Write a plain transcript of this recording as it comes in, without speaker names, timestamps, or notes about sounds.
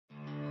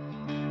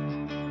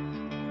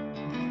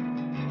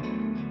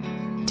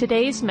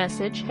Today's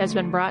message has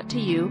been brought to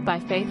you by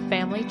Faith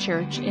Family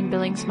Church in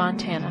Billings,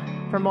 Montana.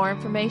 For more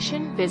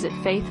information, visit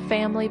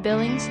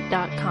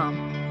faithfamilybillings.com.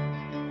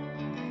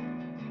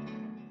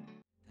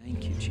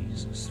 Thank you,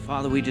 Jesus.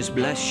 Father, we just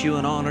bless you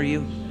and honor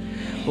you.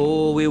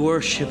 Oh, we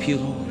worship you,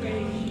 Lord.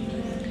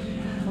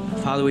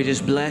 Father, we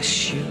just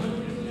bless you.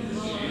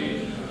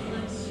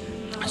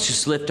 Let's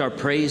just lift our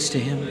praise to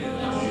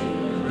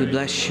him. We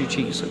bless you,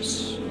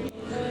 Jesus.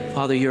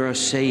 Father, you're our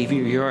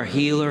Savior. You're our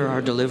healer,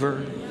 our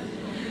deliverer.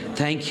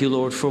 Thank you,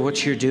 Lord, for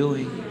what you're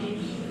doing.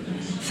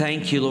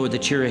 Thank you, Lord,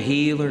 that you're a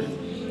healer,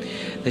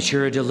 that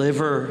you're a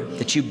deliverer,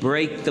 that you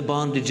break the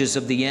bondages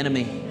of the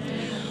enemy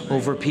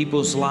over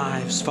people's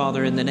lives,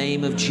 Father, in the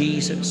name of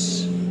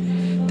Jesus.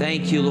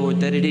 Thank you, Lord,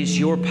 that it is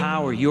your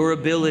power, your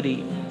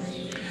ability.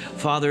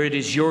 Father, it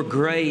is your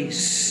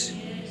grace.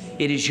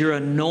 It is your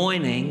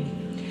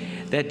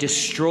anointing that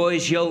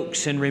destroys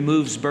yokes and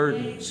removes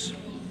burdens.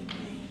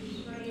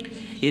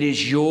 It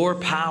is your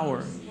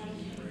power.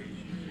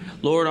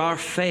 Lord, our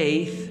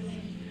faith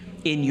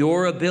in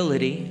your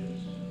ability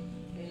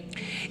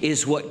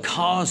is what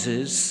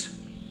causes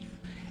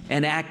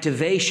an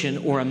activation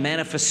or a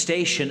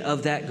manifestation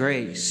of that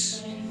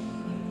grace.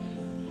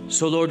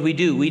 So, Lord, we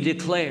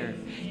declare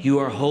you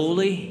are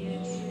holy,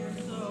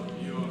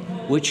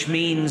 which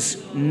means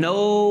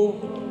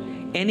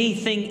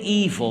anything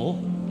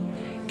evil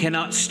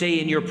cannot stay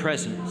in your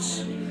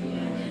presence.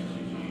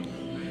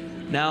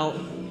 Now,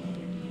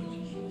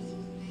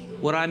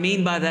 what I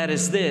mean by that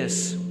is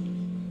this,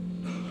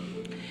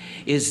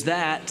 is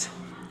that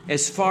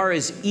as far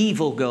as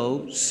evil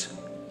goes,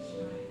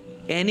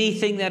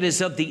 anything that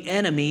is of the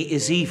enemy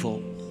is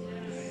evil.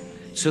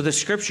 So the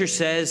scripture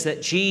says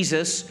that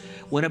Jesus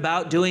went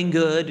about doing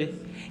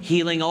good,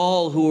 healing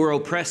all who were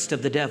oppressed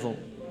of the devil.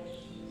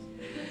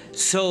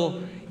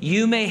 So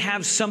you may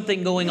have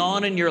something going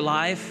on in your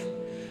life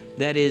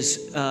that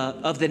is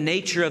of the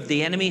nature of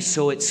the enemy,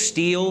 so it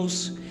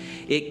steals,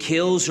 it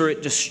kills, or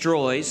it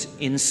destroys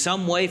in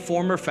some way,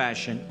 form, or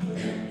fashion.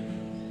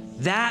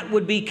 That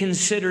would be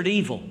considered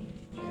evil.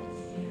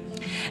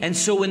 And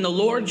so when the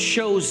Lord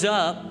shows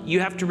up,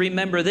 you have to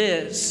remember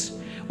this.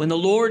 When the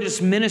Lord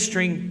is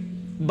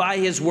ministering by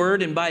His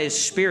Word and by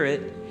His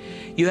Spirit,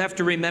 you have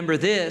to remember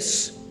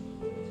this.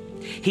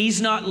 He's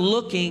not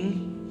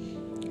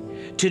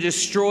looking to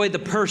destroy the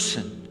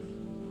person.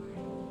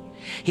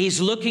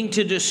 He's looking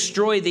to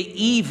destroy the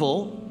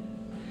evil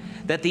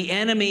that the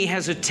enemy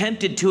has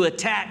attempted to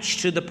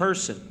attach to the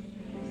person.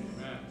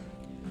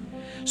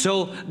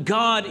 So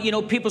God,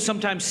 people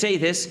sometimes say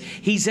this,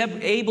 He's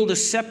able to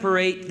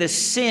separate the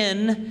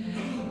sin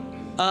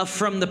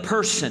from the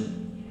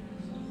person.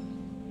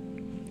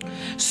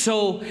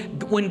 So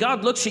when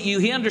God looks at you,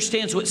 He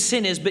understands what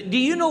sin is. But do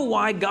you know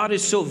why God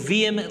is so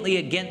vehemently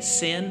against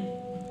sin?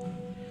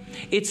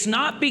 It's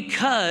not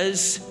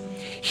because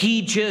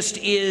He just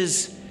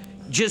is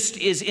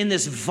in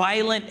this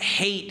violent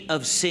hate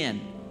of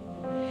sin.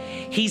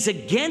 He's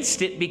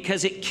against it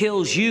because it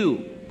kills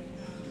you.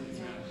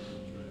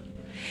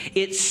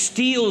 It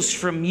steals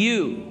from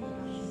you.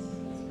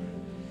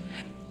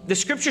 The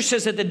scripture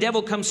says that the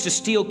devil comes to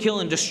steal, kill,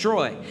 and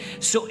destroy.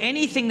 So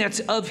anything that's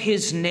of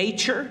his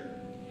nature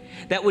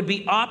that would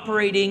be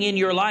operating in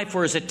your life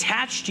or is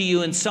attached to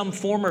you in some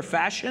form or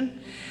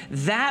fashion,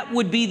 that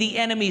would be the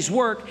enemy's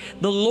work.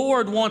 The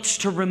Lord wants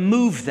to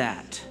remove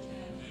that.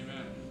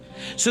 Amen.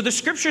 So the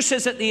scripture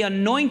says that the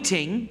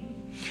anointing,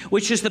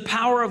 which is the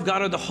power of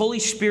God or the Holy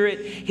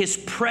Spirit, His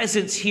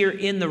presence here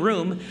in the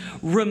room,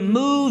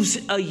 removes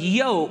a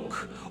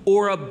yoke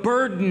or a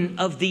burden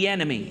of the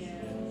enemy.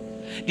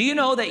 Do you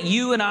know that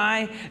you and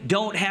I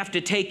don't have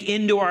to take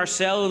into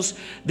ourselves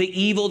the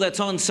evil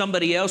that's on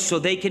somebody else so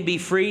they can be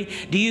free?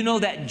 Do you know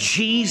that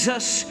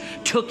Jesus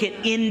took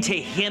it into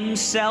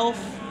Himself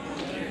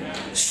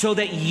so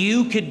that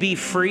you could be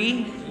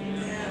free?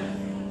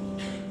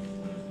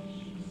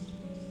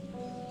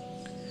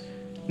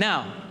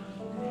 Now,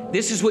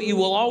 this is what you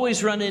will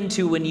always run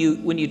into when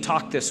you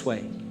talk this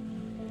way.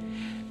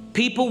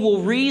 People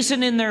will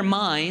reason in their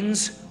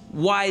minds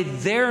why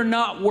they're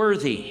not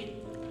worthy.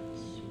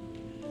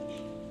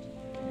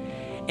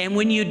 And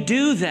when you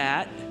do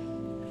that,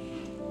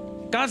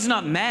 God's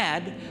not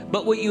mad,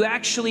 but what you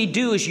actually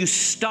do is you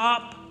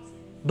stop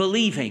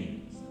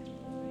believing.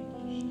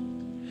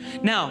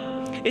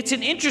 Now, it's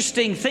an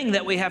interesting thing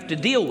that we have to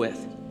deal with,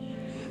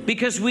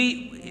 because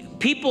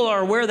people are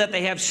aware that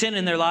they have sin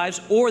in their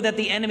lives or that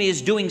the enemy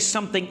is doing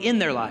something in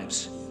their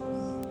lives.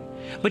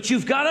 But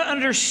you've got to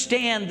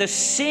understand the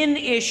sin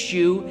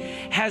issue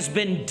has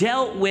been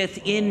dealt with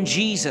in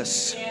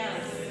Jesus.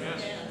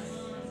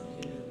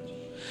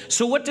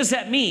 So what does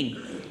that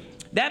mean?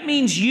 That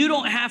means you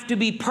don't have to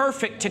be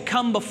perfect to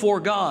come before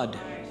God.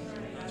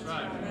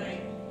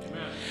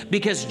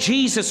 Because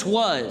Jesus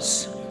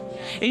was.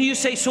 And you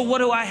say, so what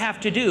do I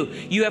have to do?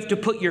 You have to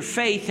put your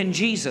faith in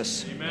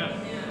Jesus. Amen.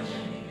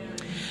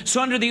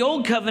 So under the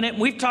old covenant,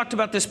 we've talked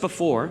about this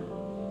before,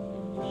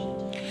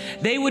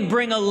 they would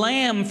bring a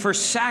lamb for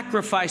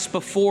sacrifice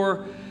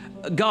before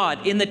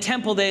God. In the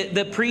temple,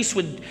 the priests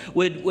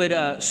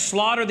would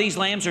slaughter these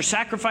lambs or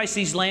sacrifice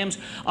these lambs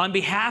on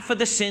behalf of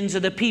the sins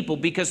of the people,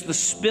 because the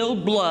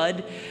spilled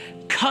blood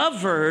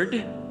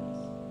covered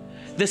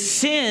the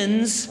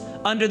sins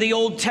under the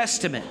Old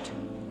Testament.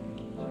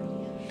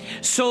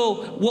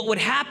 So what would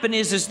happen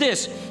is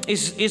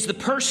the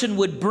person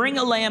would bring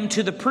a lamb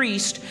to the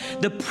priest.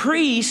 The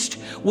priest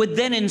would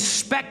then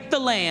inspect the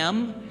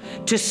lamb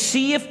to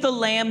see if the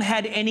lamb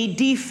had any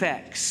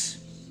defects.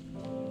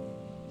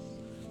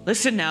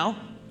 Listen now.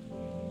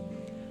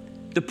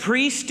 The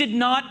priest did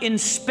not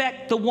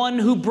inspect the one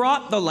who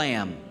brought the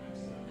lamb.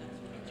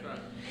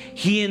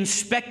 He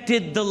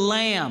inspected the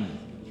lamb.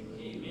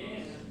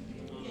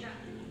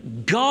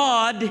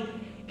 God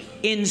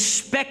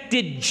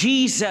inspected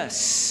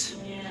Jesus.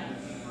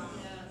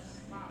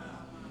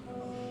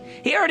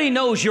 He already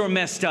knows you're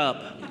messed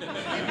up.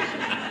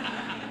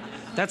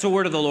 That's a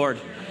word of the Lord.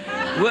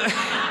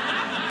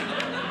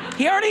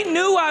 He already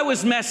knew I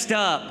was messed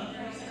up.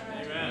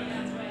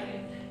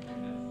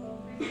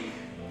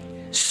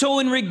 So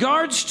in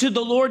regards to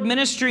the Lord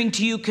ministering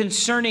to you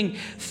concerning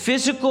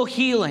physical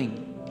healing,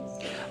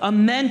 a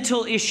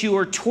mental issue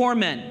or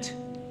torment,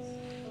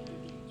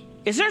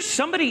 is there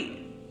somebody...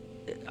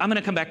 I'm going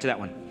to come back to that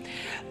one,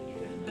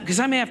 because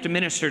I may have to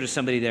minister to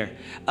somebody there.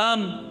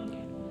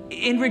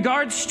 In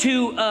regards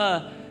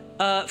to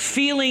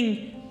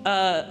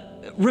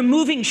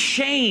removing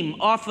shame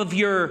off of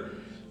your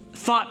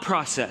thought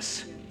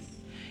process,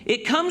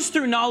 it comes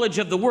through knowledge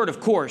of the Word, of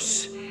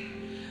course,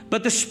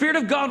 but the Spirit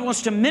of God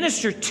wants to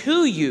minister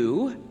to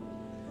you.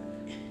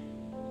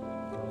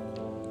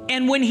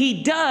 And when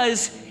He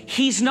does,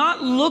 He's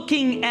not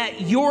looking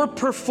at your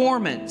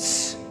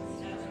performance.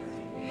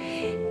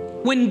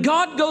 When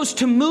God goes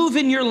to move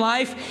in your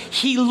life,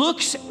 He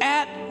looks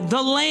at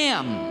the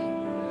Lamb.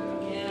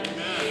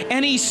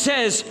 And He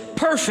says,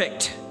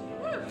 perfect.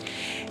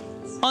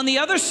 On the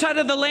other side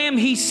of the Lamb,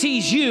 He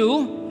sees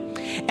you,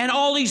 and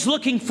all He's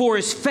looking for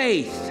is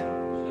faith.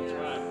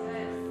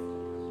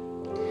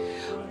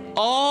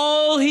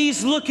 All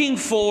He's looking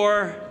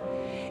for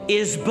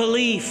is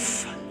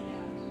belief.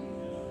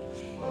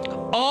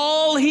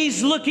 All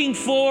He's looking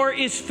for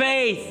is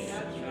faith.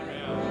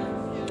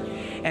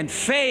 And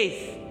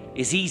faith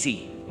is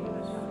easy.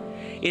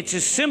 It's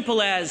as simple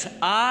as,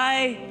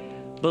 I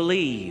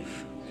believe.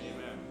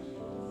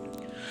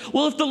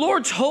 Well, if the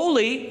Lord's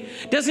holy,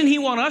 doesn't He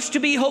want us to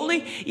be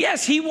holy?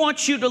 Yes, He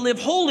wants you to live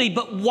holy,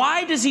 but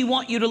why does He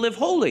want you to live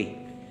holy?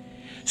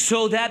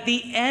 So that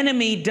the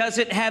enemy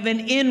doesn't have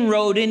an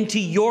inroad into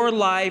your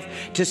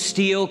life to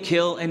steal,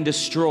 kill, and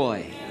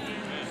destroy.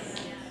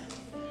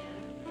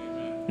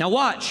 Now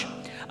watch.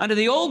 Under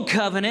the old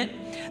covenant,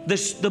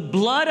 the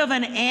blood of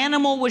an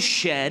animal was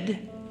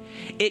shed.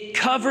 It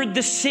covered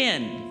the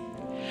sin.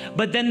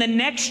 But then the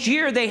next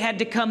year they had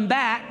to come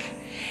back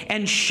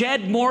and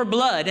shed more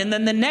blood. And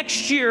then the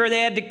next year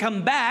they had to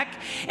come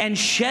back and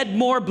shed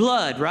more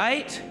blood,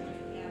 right?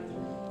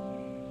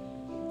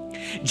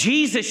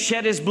 Jesus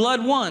shed His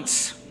blood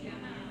once.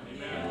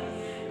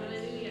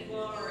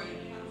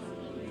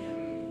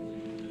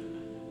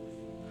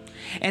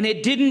 And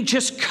it didn't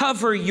just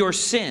cover your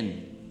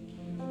sin.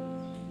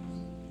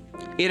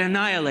 It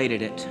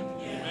annihilated it.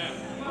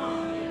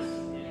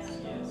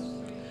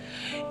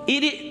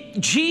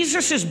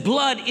 Jesus'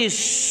 blood is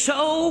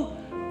so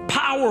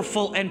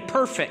powerful and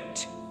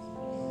perfect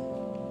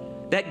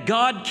that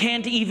God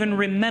can't even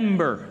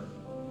remember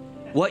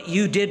what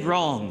you did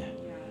wrong.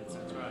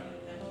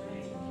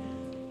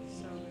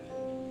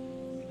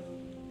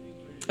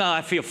 Oh,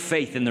 I feel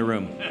faith in the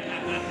room.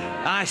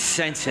 I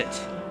sense it.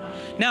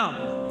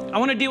 Now, I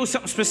want to deal with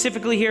something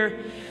specifically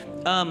here,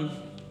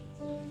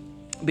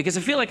 because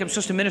I feel like I'm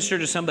supposed to minister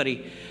to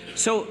somebody.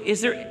 So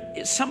is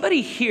there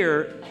somebody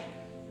here?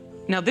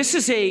 Now, this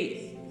is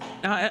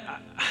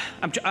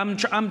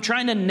I'm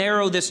trying to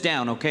narrow this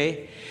down,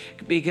 okay?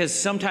 Because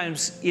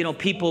sometimes,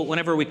 people,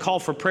 whenever we call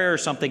for prayer or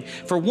something,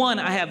 for one,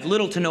 I have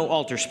little to no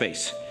altar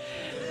space.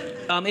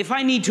 If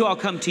I need to, I'll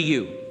come to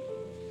you.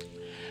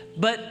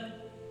 But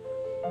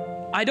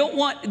I don't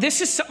want,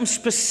 this is something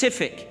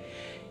specific.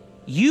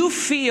 You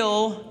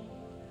feel,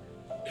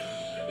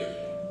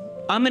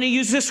 I'm going to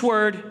use this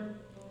word.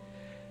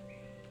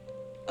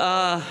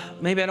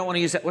 Maybe I don't want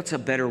to use that. What's a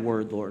better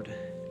word, Lord?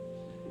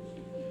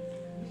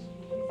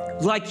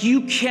 Like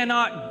you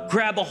cannot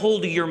grab a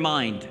hold of your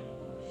mind.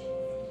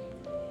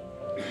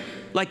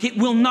 Like it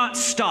will not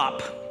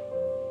stop.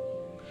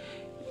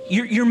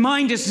 Your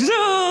mind is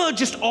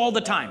just all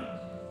the time.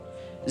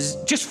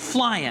 Just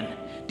flying.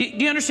 Do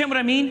you understand what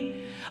I mean?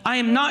 I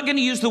am not going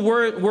to use the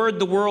word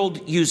the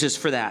world uses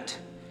for that.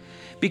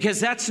 Because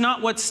that's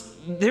not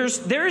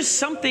there is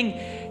something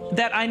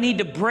that I need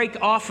to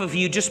break off of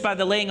you just by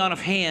the laying on of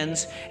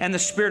hands and the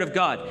Spirit of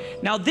God.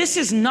 Now, this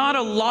is not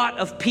a lot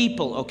of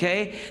people,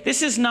 okay?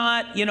 This is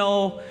not,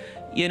 you're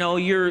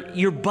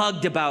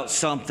bugged about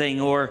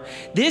something, or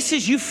this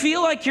is, you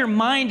feel like your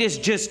mind is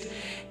just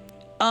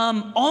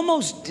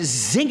almost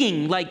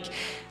zinging, like,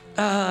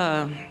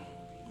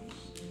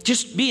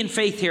 just be in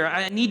faith here.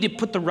 I need to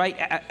put the right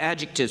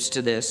adjectives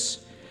to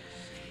this.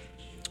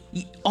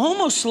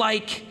 almost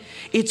like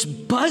it's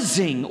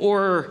buzzing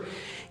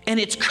and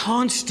it's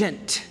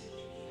constant.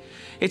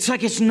 It's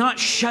like it's not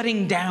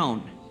shutting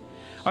down.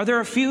 Are there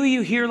a few of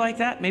you here like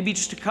that? Maybe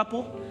just a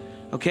couple?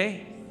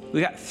 Okay,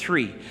 we got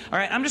 3. All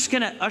right, I'm just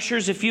gonna,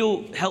 ushers, if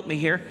you'll help me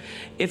here.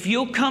 If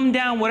you'll come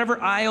down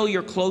whatever aisle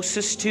you're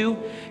closest to,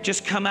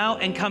 just come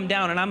out and come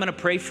down, and I'm gonna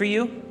pray for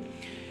you.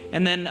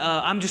 And then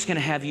I'm just gonna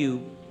have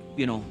you,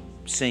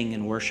 sing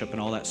and worship and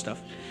all that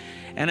stuff.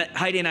 And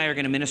Heidi and I are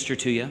gonna minister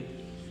to you.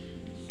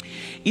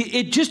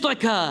 It just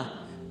like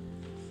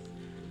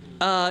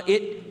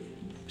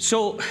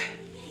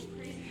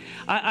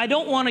I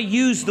don't want to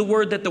use the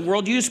word that the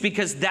world used,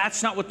 because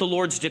that's not what the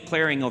Lord's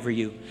declaring over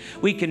you.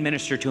 We can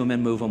minister to them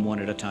and move them one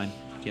at a time.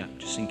 Yeah,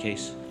 just in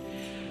case.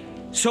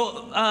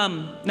 So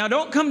now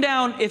don't come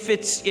down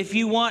if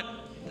you want.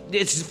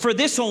 It's for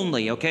this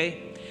only,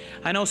 okay?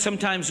 I know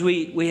sometimes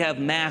we have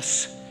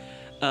mass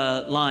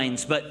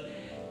lines,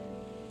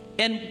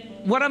 and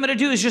what I'm going to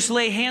do is just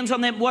lay hands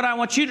on them. What I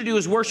want you to do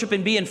is worship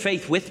and be in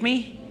faith with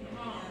me,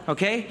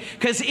 okay?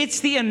 Because it's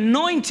the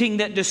anointing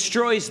that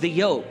destroys the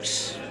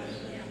yokes.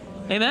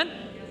 Amen?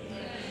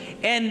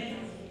 And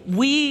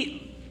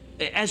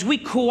as we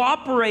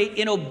cooperate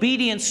in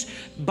obedience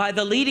by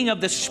the leading of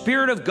the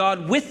Spirit of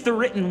God with the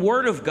written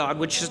Word of God,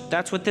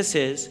 that's what this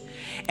is,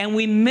 and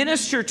we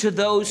minister to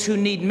those who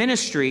need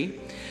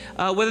ministry,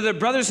 whether they're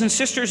brothers and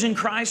sisters in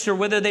Christ or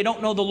whether they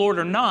don't know the Lord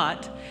or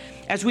not,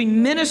 as we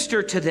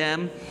minister to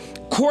them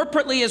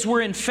corporately as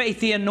we're in faith,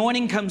 the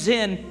anointing comes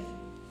in.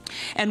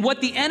 And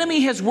what the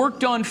enemy has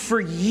worked on for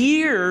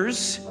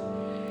years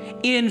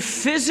in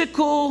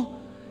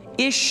physical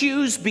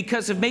issues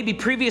because of maybe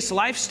previous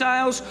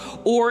lifestyles,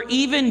 or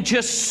even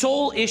just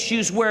soul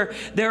issues where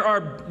there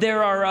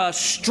are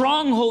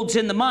strongholds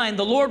in the mind,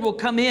 the Lord will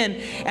come in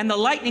and the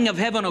lightning of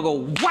heaven will go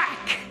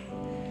whack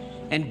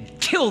and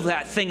kill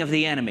that thing of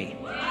the enemy.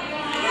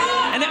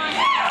 And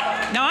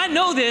now I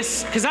know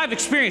this because I've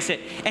experienced it,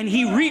 and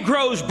he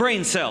regrows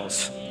brain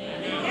cells.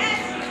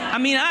 I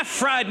mean, I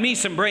fried me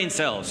some brain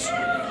cells.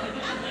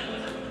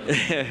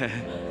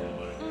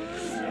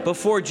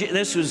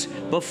 This was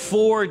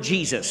before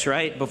Jesus,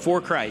 right?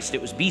 Before Christ.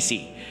 It was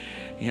BC,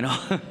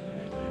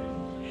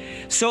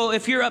 So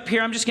if you're up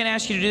here, I'm just going to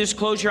ask you to do this.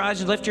 Close your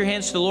eyes and lift your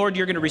hands to the Lord.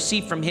 You're going to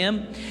receive from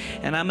him.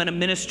 And I'm going to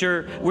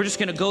minister. We're just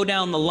going to go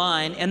down the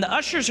line. And the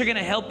ushers are going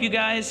to help you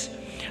guys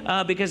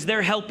because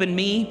they're helping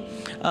me.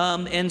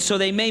 And so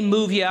they may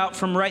move you out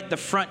from right the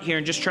front here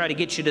and just try to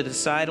get you to the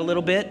side a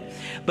little bit.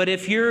 But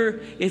if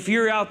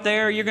you're out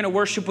there, you're going to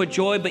worship with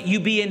joy, but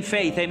you be in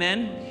faith.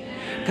 Amen?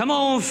 Come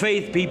on,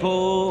 faith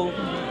people.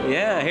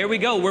 Yeah, here we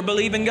go. We're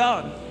believing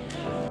God.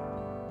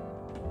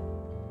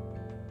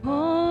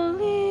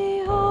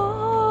 Holy,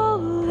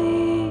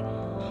 holy,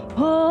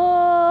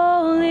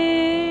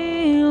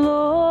 holy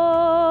Lord,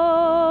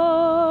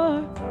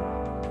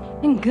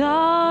 and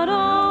God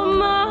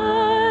Almighty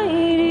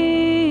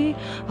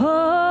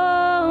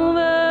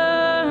over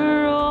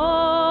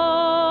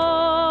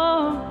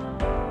all.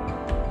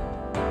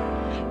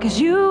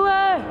 'Cause you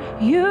are,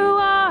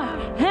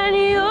 and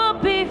you'll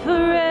be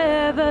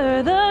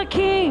forever the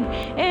King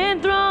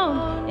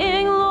enthroned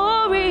in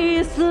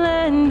glorious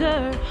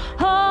splendor.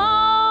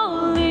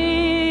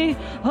 Holy,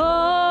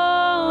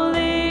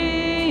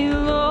 holy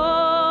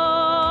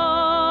Lord,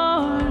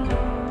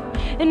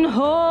 and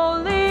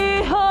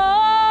holy,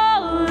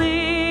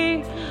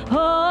 holy,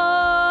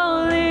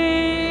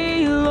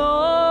 holy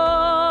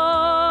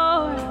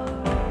Lord,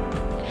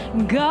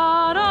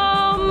 God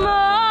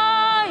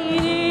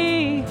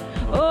Almighty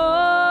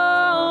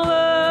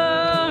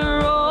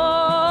over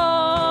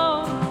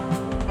all.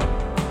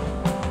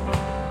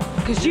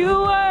 'Cause you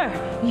are,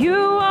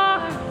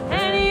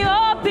 and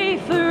you'll be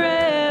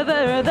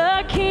forever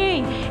the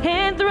King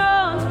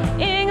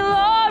enthroned in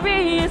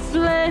glorious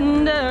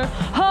splendor.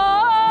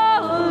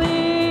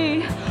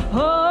 Holy,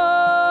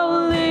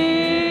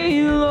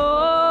 holy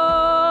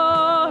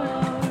Lord.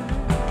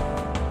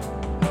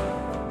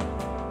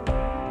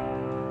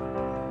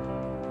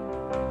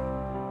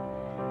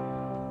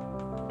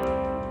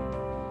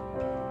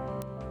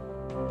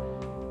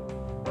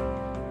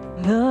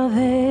 The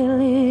veil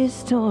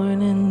is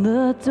torn and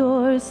the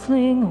doors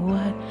sling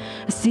wide.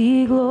 I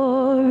see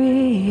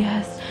glory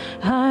as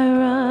I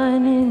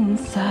run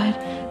inside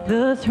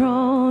the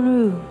throne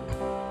room.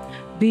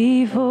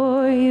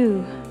 Before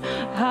you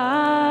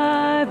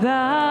I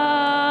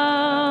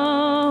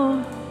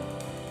bow.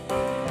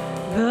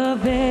 The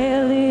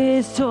veil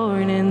is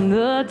torn and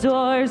the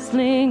doors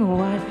sling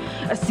wide.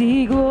 I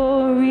see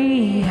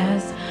glory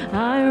as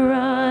I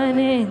run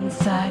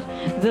inside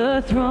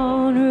the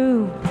throne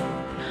room.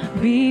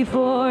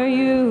 Before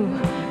you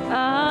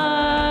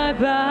I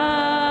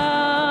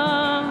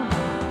bow.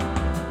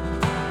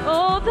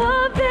 Oh,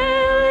 the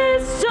veil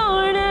is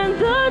torn and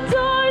the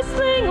doors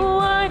sling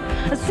wide.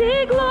 I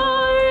see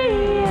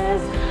glory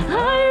as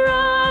I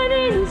run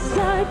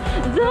inside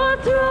the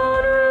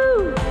throne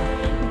room.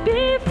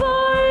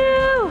 Before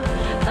you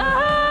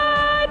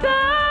I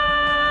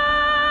bow.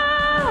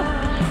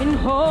 And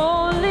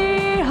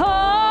holy,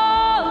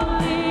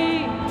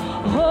 holy,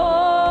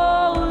 holy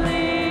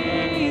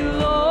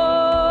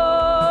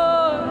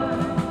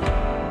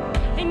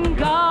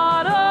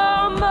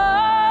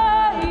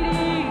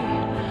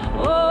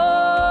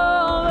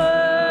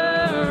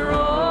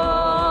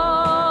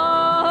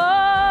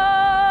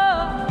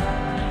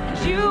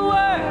 'cause you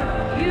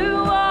were,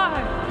 you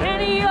are, and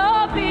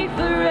you'll be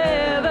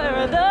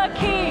forever the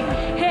King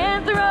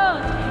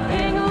enthroned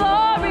in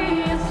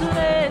glorious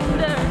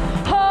splendor.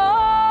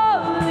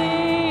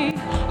 Holy,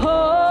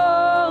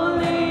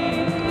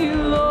 holy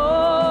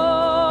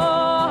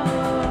Lord,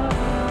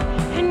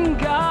 and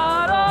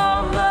God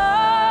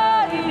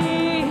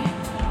Almighty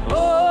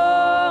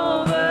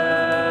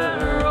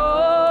over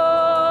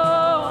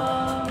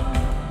all.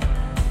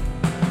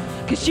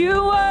 'Cause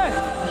you were,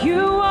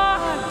 you are,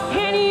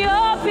 and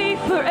you'll be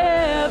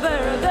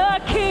forever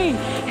the King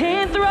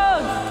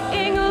enthroned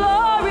in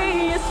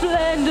glorious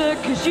splendor.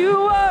 'Cause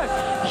you were,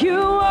 you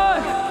are,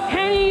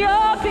 and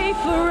you'll be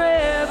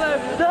forever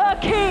the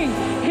King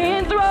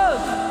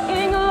enthroned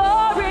in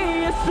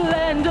glorious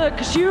splendor.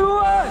 'Cause you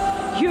are,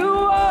 you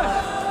are,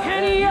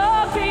 and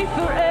you'll be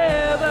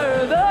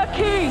forever the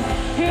King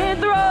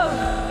enthroned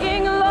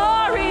in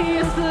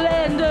glorious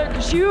splendor.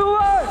 'Cause you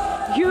are,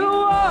 you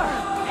are,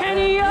 and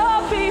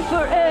you'll be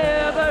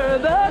forever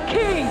the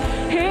King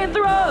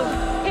enthroned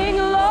in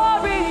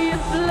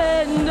glorious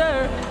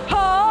splendor.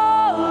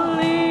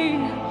 Holy,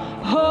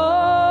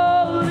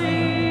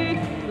 holy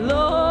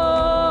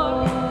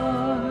Lord,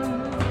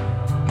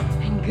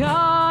 and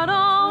God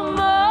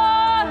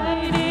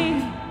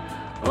Almighty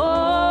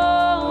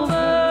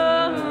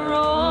over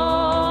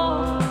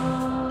all.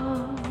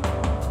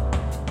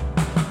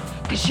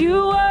 'Cause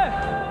you were,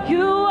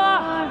 you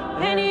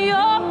are, and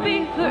you'll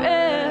be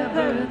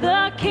forever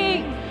the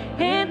King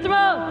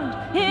enthroned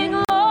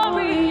in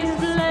glorious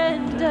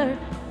splendor.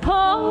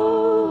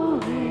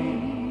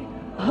 Holy,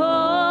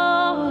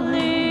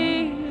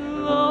 holy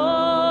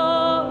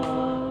Lord.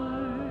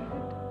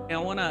 I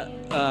want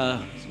to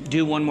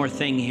do one more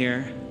thing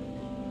here.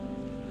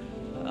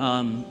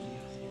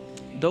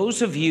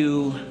 Those of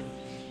you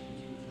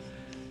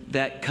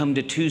that come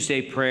to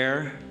Tuesday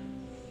prayer,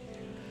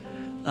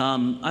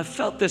 I've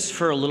felt this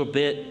for a little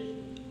bit,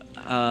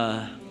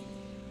 the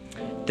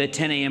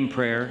 10 a.m.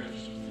 prayer.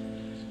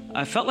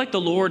 I felt like the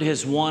Lord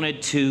has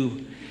wanted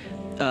to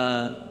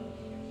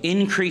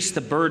increase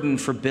the burden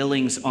for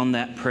Billings on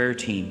that prayer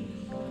team.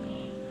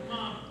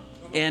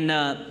 And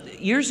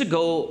years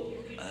ago,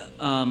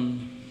 do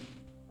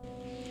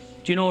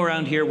you know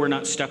around here we're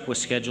not stuck with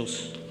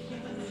schedules?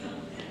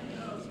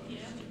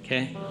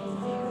 Okay.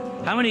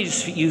 How many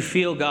of you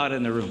feel God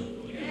in the room?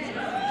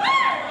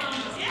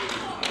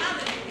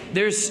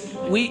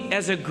 We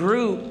as a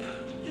group,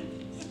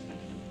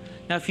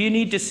 now if you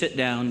need to sit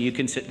down, you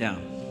can sit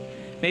down.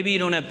 Maybe you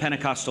don't have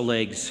Pentecostal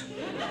legs.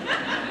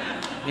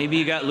 Maybe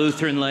you got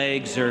Lutheran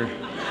legs or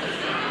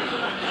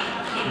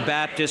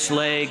Baptist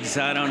legs,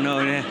 I don't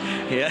know.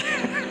 Yeah.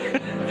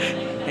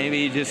 Maybe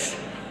you just...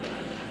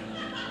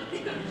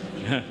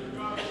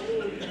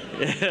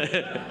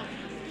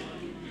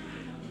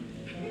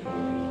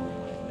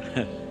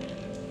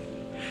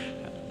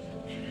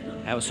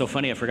 That was so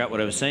funny, I forgot what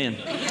I was saying.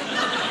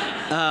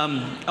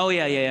 Oh,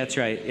 yeah, that's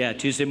right. Yeah,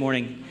 Tuesday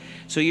morning.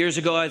 So years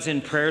ago, I was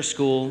in prayer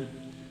school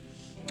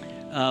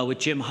with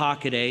Jim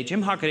Hockaday.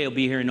 Jim Hockaday will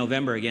be here in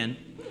November again.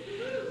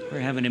 We're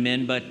having him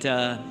in, but...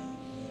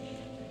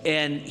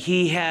 and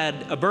he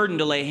had a burden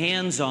to lay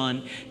hands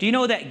on. Do you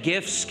know that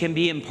gifts can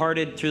be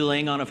imparted through the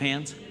laying on of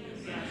hands?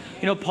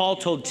 You know, Paul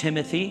told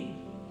Timothy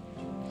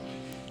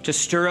to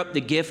stir up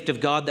the gift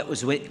of God that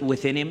was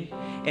within him,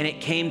 and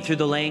it came through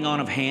the laying on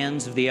of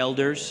hands of the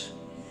elders.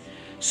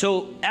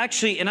 So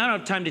actually, and I don't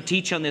have time to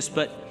teach on this,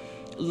 but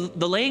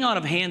the laying on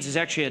of hands is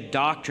actually a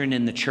doctrine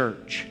in the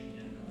church.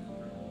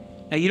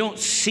 Now, you don't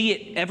see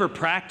it ever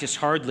practiced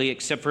hardly,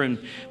 except for in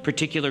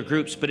particular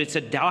groups, but it's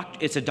a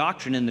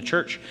doctrine in the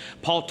church.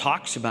 Paul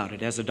talks about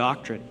it as a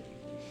doctrine.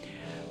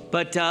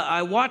 But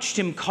I watched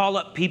him call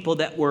up people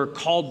that were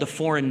called to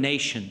foreign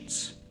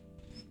nations.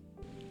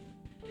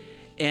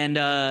 And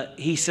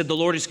he said, the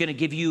Lord is going to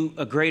give you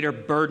a greater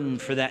burden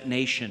for that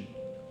nation.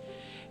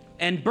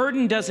 And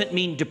burden doesn't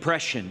mean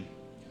depression.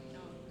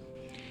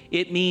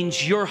 It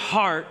means your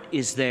heart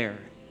is there.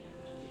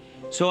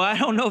 So I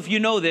don't know if you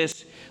know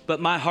this, but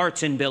my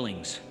heart's in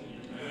Billings.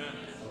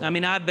 I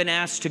mean, I've been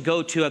asked to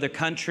go to other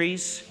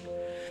countries.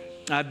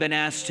 I've been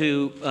asked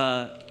to,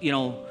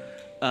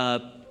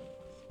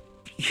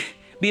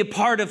 be a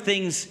part of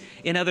things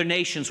in other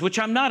nations, which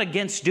I'm not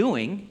against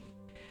doing,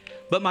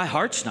 but my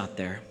heart's not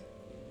there.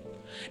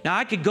 Now,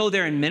 I could go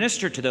there and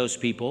minister to those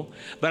people,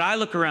 but I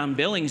look around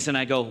Billings and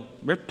I go,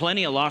 there's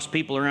plenty of lost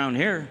people around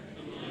here.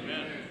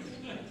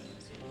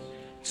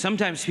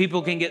 Sometimes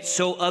people can get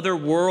so other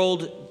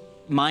world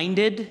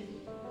minded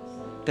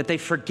that they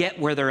forget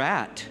where they're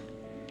at.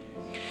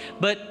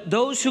 But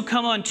those who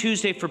come on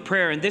Tuesday for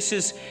prayer, and this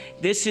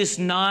is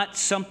not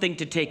something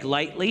to take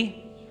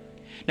lightly.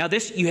 Now,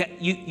 this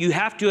you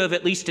have to have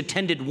at least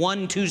attended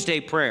one Tuesday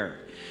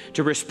prayer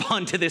to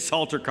respond to this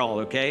altar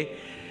call, okay?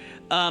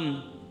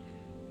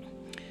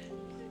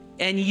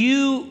 And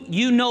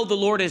you know the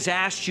Lord has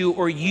asked you,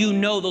 or you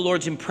know the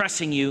Lord's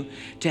impressing you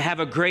to have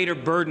a greater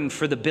burden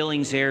for the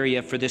Billings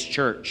area, for this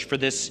church, for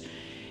this,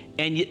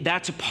 and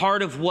that's a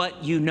part of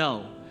what you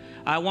know.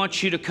 I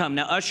want you to come.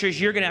 Now, ushers,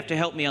 you're going to have to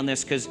help me on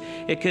this because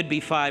it could be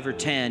 5 or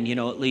 10,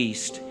 at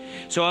least.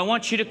 So I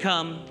want you to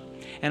come,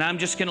 and I'm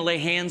just going to lay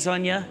hands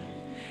on you.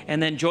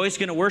 And then Joy's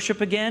going to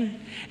worship again,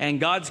 and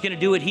God's going to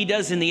do what he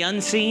does in the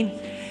unseen.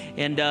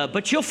 And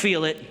but you'll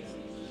feel it.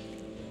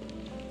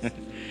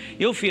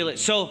 You'll feel it.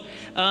 So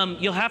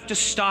you'll have to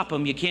stop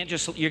them. You can't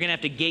just, you're going to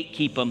have to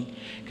gatekeep them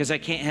because I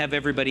can't have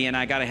everybody in.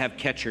 I got to have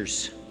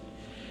catchers.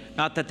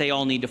 Not that they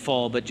all need to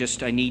fall, but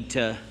just I need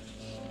to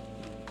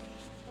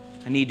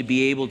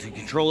be able to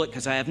control it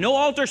because I have no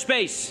altar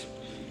space.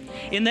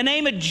 In the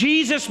name of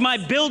Jesus, my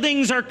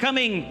buildings are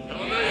coming.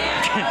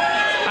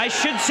 I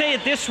should say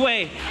it this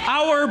way.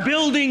 Our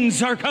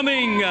buildings are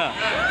coming.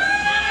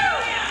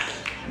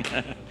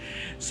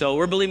 So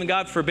we're believing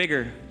God for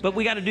bigger, but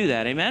we got to do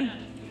that. Amen?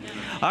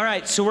 All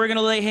right, so we're going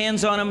to lay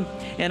hands on them,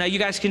 and you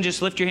guys can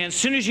just lift your hands. As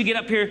soon as you get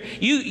up here,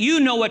 you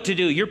know what to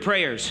do, your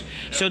prayers.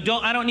 So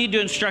I don't need to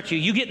instruct you.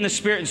 You get in the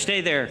Spirit and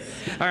stay there.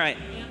 All right.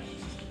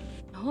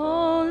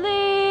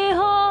 Holy,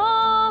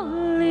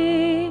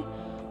 holy,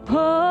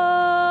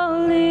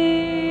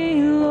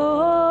 holy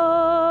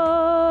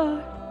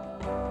Lord,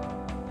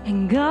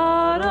 and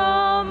God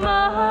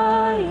Almighty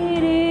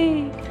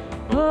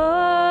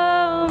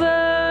over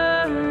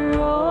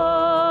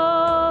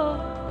all.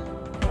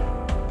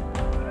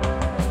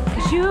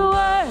 'Cause you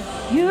are,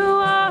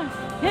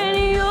 and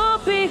you'll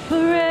be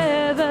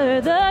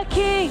forever the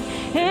King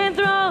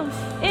enthroned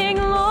in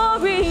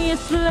glorious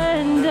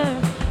splendor.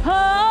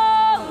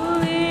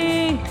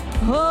 Holy,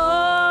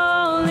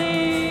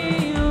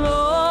 holy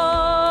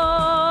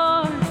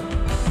Lord,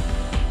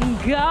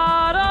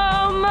 God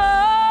Almighty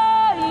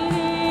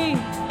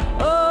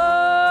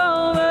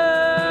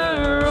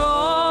over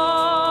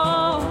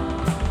all.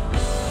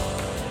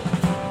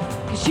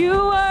 'Cause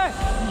you are,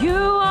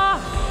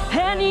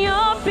 and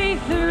you'll be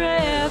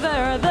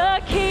forever the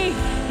King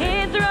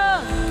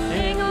enthroned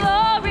in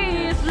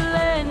glorious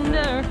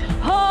splendor.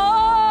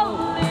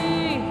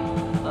 Holy,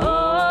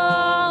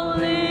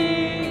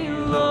 holy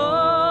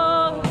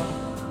Lord.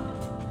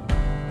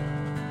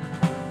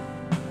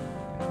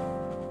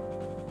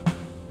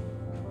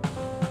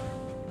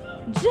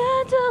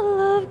 Gentle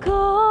love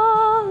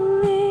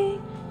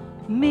calling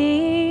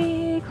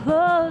me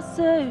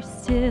closer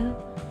still,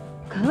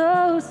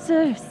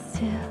 closer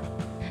still.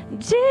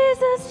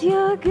 Jesus,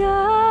 you're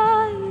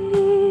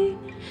guiding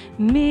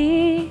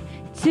me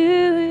to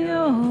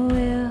your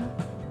will,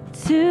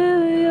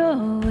 to your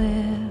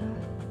will.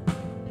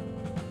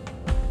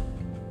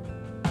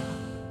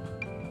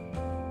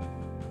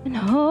 And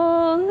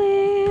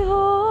holy,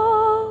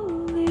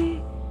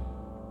 holy,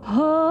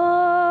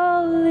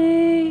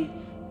 holy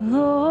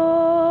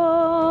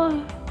Lord,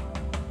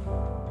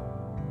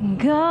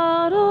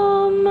 God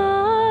Almighty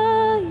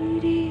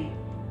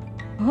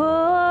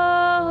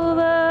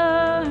over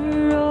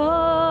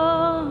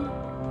all.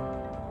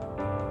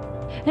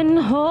 And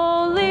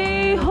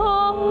holy,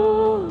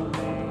 holy,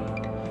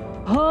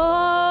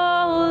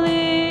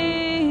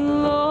 holy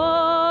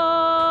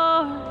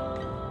Lord,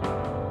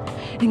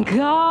 and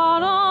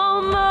God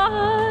Almighty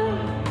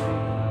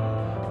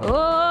over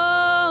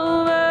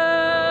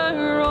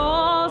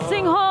all.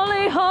 Sing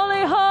holy,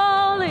 holy,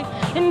 holy,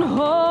 and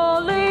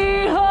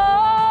holy,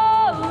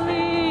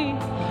 holy,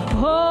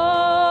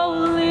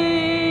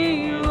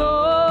 holy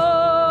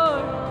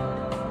Lord,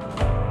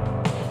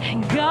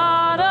 and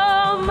God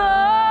Almighty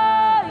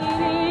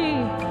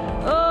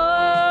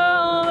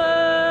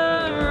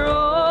over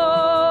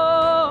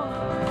all.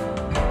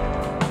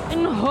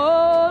 And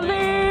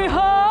holy,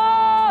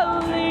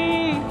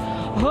 holy,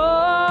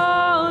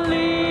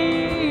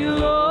 holy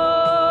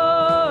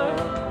Lord,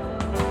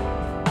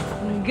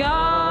 and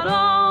God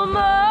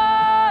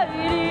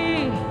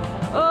Almighty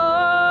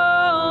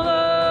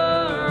over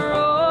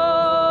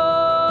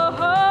all.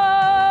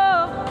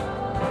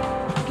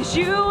 'Cause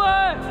you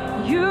are,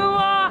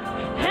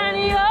 and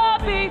you'll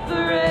be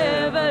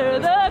forever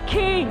the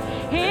King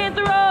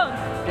enthroned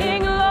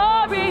in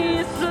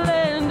glorious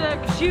splendor.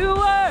 'Cause you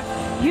are,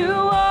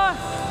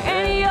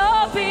 and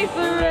you'll be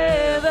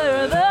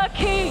forever the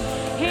King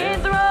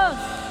enthroned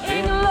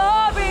in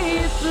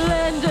glorious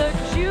splendor.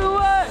 'Cause you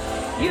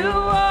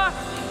are,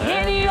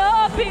 and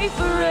you'll be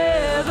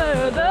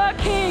forever the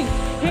King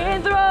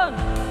enthroned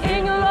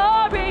in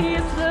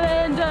glorious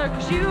splendor.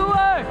 'Cause you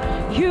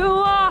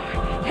are,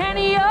 and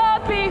you'll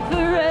be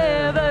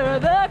forever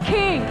the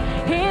King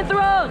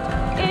enthroned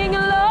in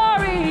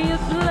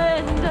glorious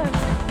splendor.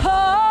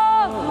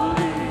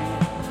 Holy,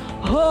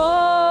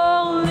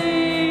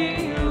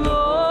 holy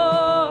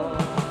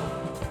Lord,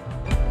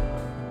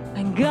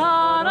 and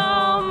God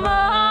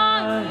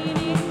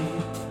Almighty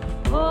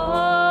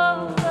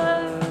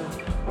over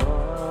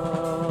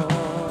all.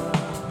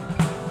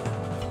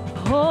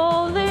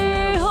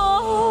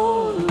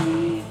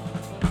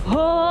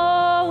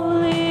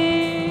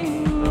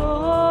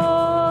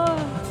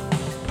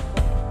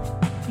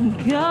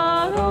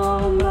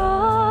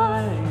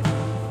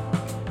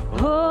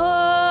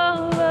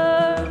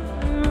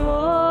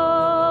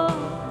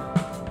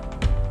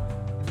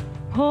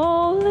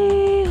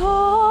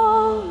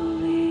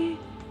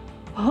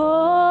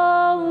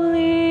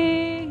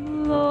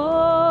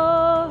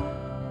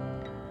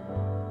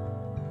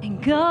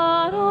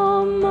 God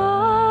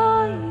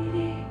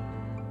Almighty,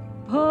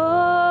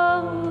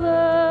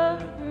 over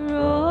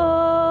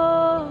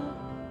all.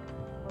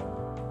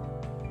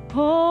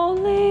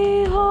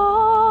 Holy,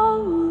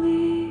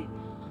 holy,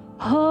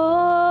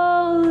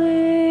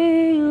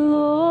 holy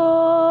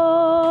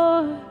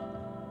Lord,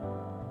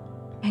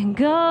 and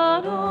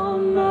God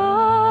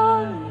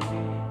Almighty,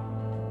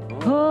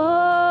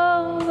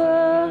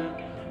 over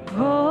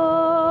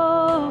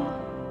all.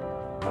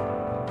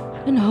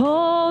 And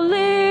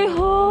holy,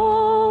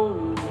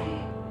 holy,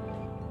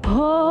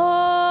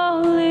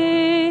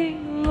 holy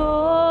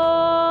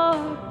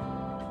Lord,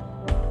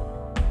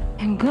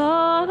 and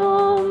God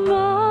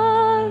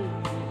Almighty,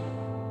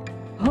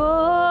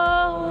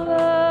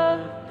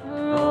 over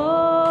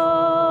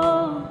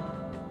all.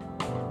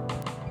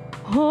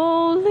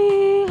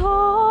 Holy,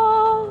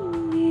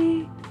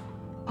 holy,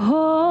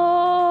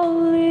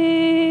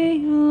 holy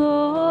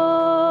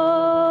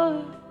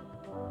Lord,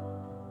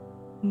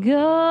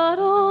 God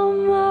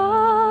Almighty,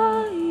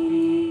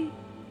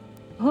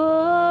 over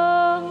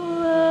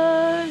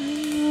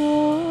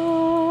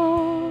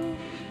all.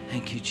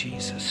 Thank you,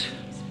 Jesus.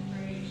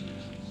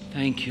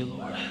 Thank you,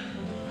 Lord.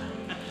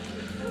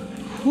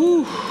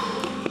 Whew.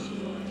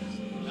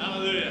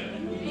 Hallelujah.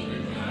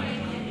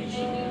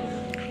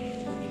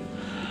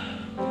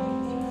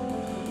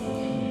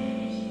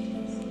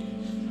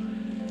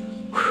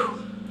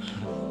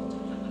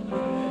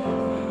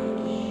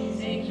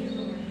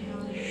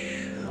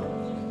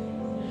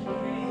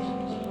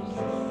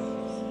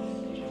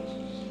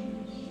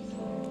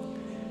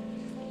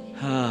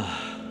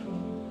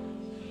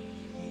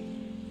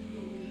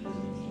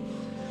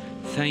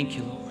 Thank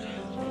you, Lord.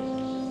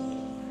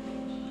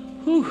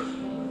 Whew.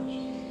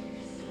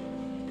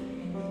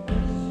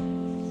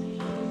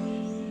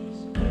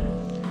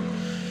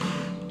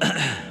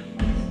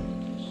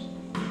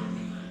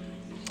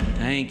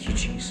 Thank you,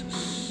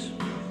 Jesus.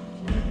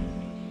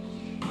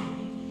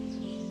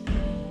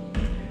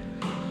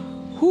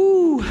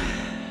 Whew.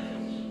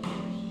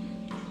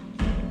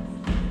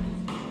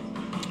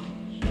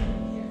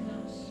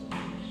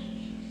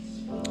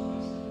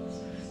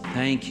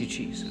 Thank you,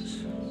 Jesus.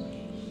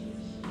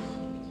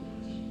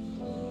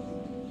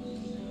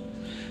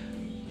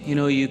 You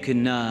know, you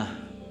can,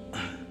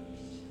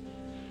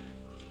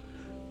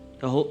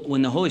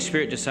 when the Holy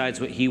Spirit decides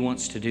what He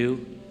wants to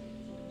do,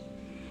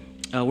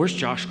 where's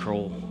Josh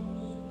Kroll?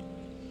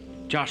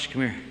 Josh,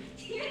 come here.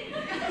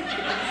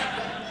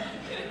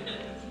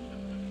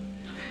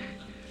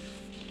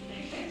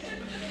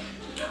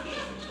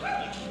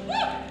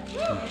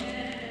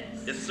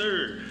 Yes,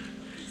 sir.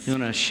 You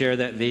want to share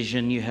that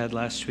vision you had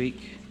last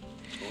week?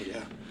 Oh,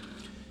 yeah.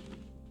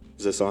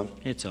 Is this on?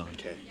 It's on.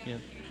 Okay. Yeah.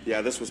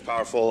 Yeah, this was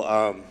powerful.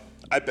 I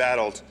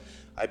battled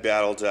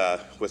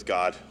with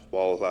God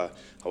while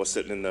I was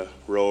sitting in the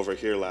row over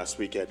here last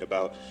weekend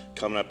about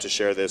coming up to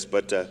share this.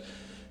 But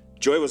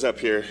Joy was up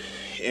here,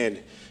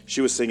 and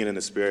she was singing in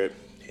the Spirit,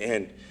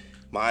 and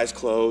my eyes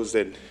closed,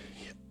 and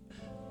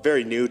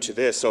very new to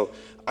this, so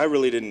I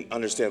really didn't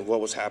understand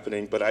what was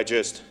happening, but I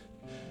just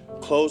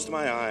closed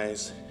my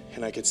eyes,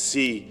 and I could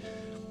see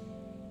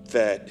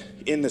that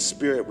in the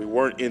Spirit, we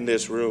weren't in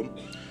this room,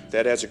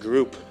 that as a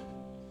group,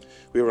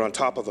 we were on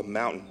top of a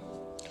mountain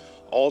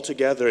all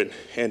together,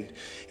 and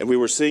we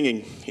were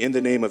singing in the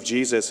name of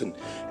Jesus. And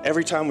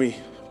every time we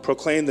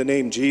proclaimed the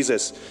name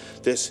Jesus,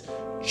 this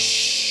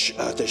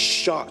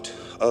shot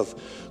of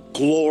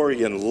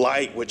glory and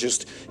light would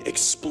just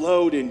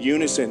explode in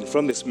unison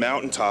from this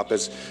mountaintop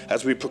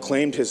as we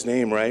proclaimed His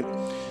name, right?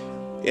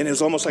 And it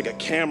was almost like a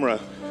camera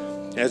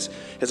as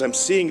I'm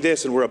seeing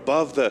this, and we're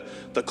above the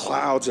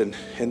clouds, and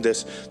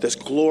this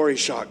glory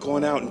shot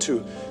going out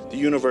into the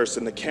universe,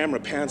 and the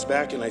camera pans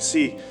back, and I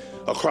see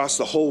across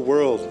the whole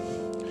world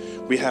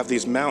we have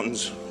these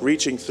mountains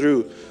reaching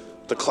through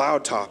the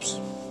cloud tops,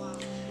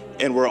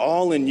 and we're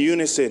all in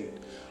unison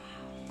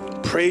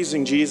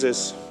praising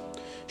Jesus,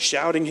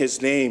 shouting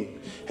His name,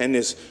 and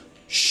this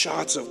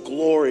shots of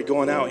glory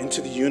going out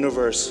into the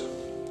universe,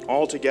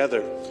 all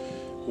together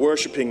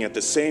worshiping at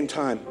the same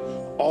time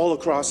all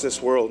across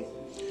this world.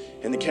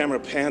 And the camera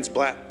pans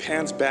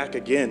back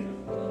again.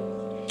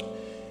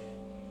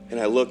 And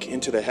I look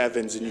into the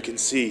heavens, and you can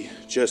see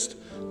just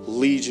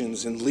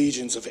legions and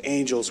legions of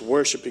angels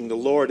worshiping the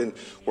Lord. And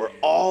we're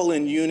all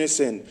in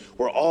unison.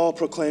 We're all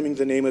proclaiming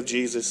the name of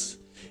Jesus.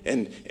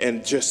 And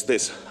just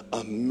this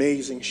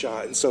amazing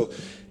shot. And so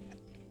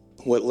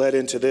what led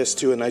into this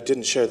too, and I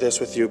didn't share this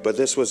with you, but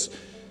this was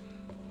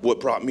what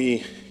brought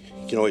me,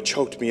 it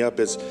choked me up,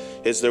 is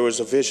there was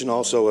a vision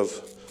also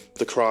of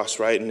the cross,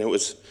 right? And it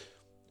was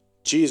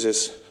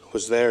Jesus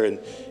was there, and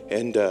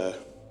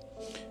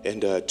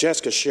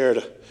Jessica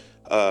shared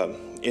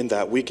in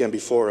that weekend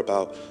before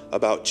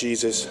about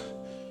Jesus.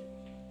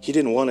 He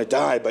didn't want to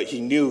die, but he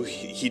knew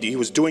he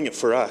was doing it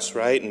for us,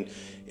 right?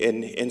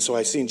 And so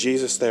I seen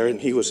Jesus there, and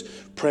he was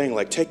praying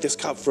like, "Take this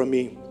cup from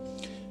me."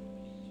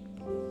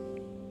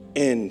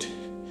 And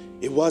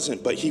it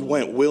wasn't, but he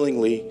went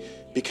willingly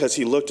because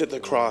he looked at the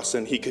cross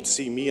and he could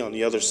see me on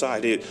the other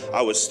side.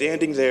 I was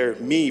standing there,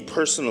 me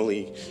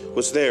personally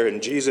was there,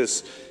 and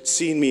Jesus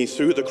seen me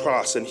through the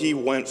cross, and he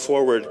went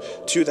forward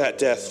to that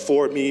death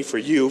for me, for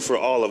you, for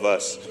all of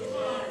us.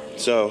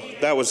 So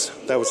that was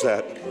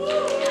that.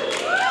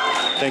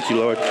 Thank you,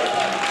 Lord.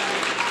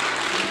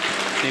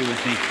 Stay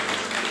with me.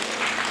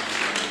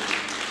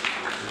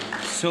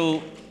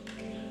 So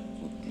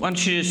why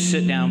don't you just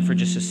sit down for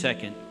just a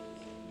second?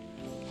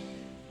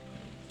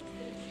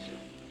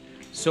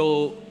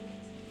 So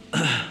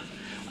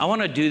I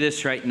want to do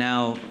this right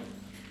now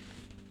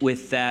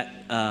with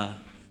that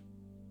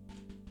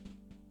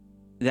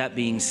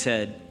being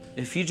said.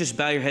 If you just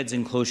bow your heads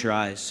and close your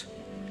eyes.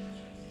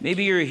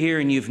 Maybe you're here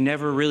and you've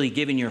never really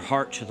given your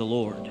heart to the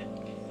Lord.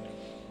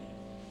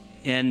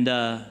 And,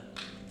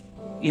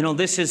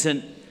 this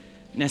isn't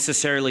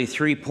necessarily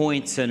 3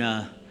 points and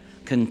a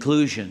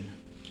conclusion,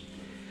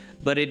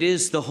 but it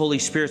is the Holy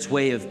Spirit's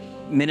way of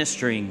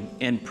ministering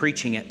and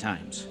preaching at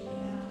times.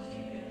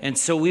 And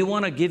so we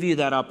want to give you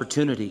that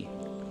opportunity.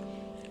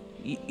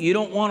 You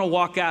don't want to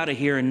walk out of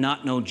here and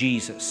not know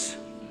Jesus.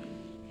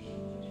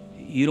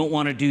 You don't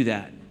want to do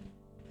that.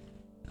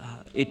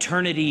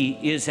 Eternity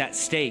is at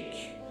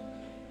stake.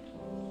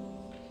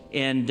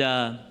 And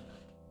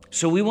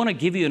so we want to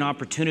give you an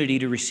opportunity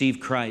to receive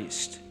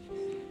Christ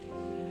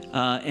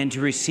and to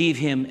receive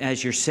him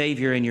as your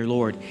Savior and your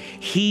Lord.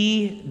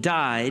 He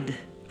died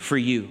for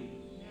you.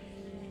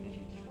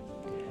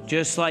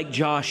 Just like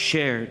Josh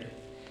shared,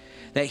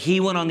 that he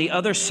went on the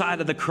other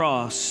side of the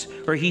cross,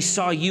 or he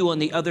saw you on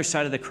the other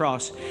side of the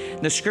cross.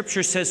 The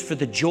scripture says, for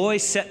the joy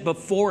set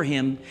before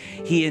him,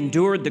 he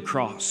endured the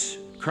cross.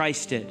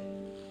 Christ did.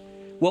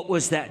 What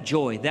was that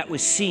joy? That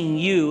was seeing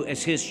you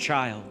as his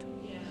child.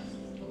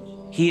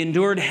 He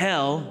endured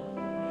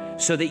hell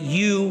so that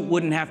you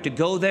wouldn't have to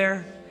go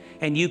there,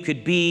 and he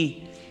could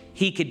be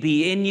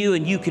in you,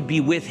 and you could be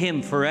with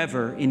him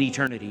forever in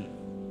eternity.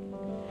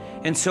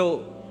 And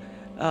so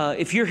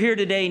if you're here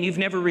today and you've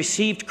never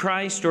received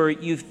Christ, or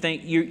you're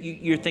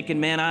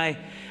thinking, man, I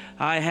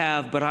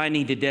have, but I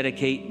need to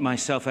dedicate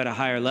myself at a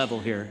higher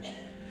level here.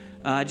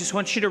 I just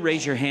want you to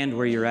raise your hand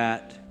where you're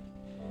at,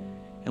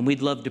 and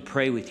we'd love to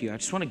pray with you. I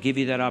just want to give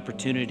you that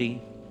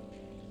opportunity.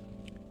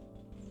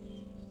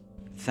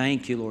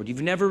 Thank you, Lord.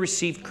 You've never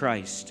received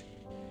Christ.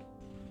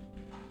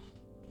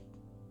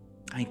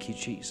 Thank you,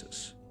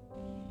 Jesus.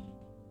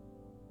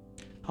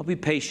 I'll be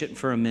patient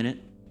for a minute.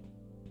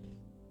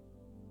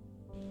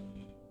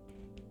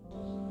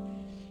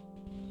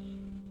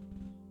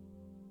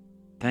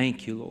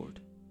 Thank you, Lord.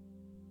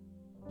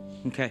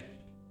 Okay.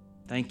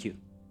 Thank you.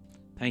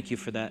 Thank you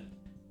for that.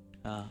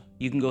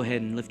 You can go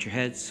ahead and lift your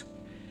heads.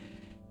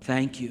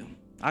 Thank you.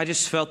 I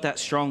just felt that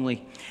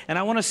strongly. And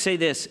I want to say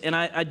this, and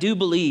I do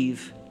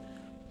believe,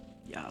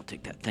 yeah, I'll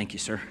take that. Thank you,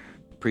 sir.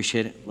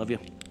 Appreciate it. Love you.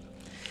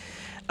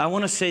 I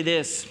want to say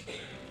this,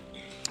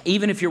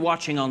 even if you're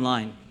watching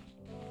online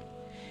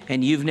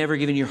and you've never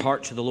given your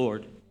heart to the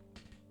Lord,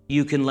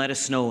 you can let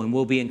us know and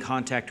we'll be in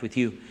contact with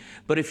you.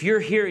 But if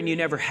you're here and you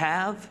never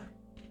have,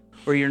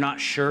 or you're not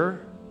sure,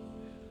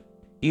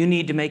 you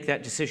need to make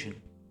that decision.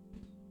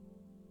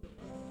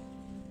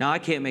 Now, I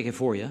can't make it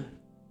for you,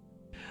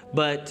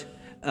 but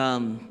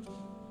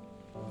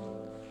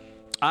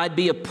I'd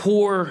be a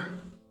poor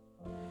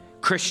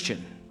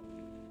Christian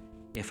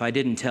if I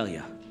didn't tell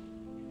you.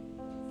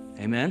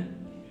 Amen?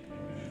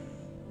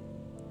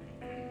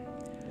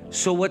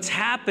 So what's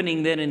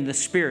happening then in the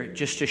Spirit,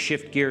 just to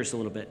shift gears a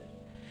little bit,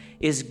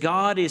 is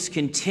God is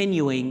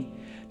continuing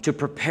to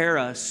prepare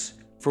us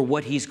for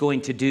what he's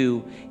going to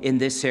do in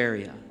this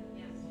area.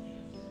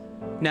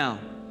 Now,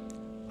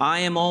 I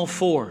am all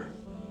for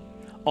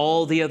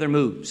all the other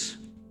moves.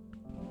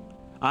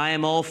 I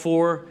am all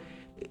for,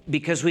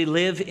 because we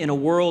live in a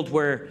world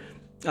where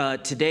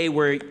today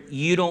where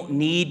you don't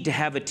need to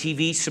have a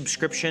TV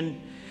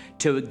subscription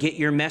to get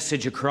your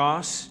message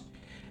across,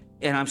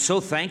 and I'm so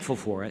thankful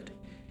for it.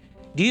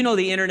 Do you know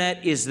the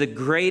internet is the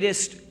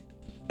greatest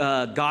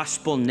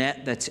gospel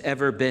net that's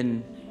ever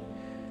been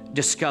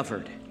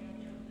discovered?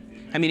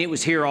 I mean, it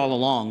was here all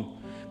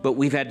along, but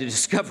we've had to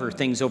discover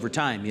things over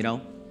time, you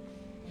know?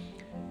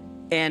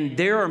 And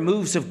there are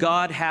moves of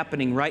God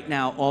happening right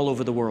now all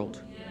over the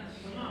world.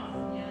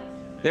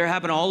 They're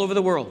happening all over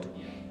the world.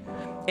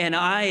 And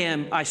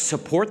I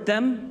support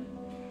them.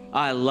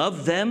 I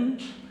love them.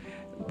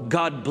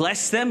 God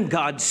bless them.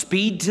 God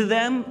speed to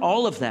them.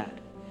 All of that.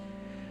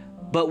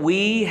 But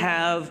we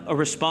have a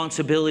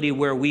responsibility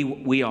where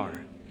we are.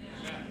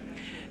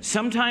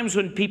 Sometimes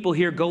when people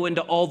here go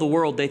into all the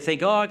world, they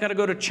think, oh, I got to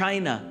go to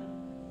China.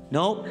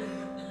 Nope.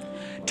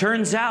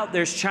 Turns out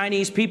there's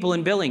Chinese people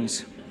in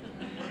Billings.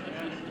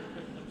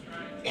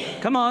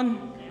 Come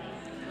on.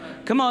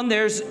 Come on,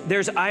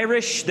 there's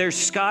Irish, there's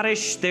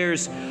Scottish,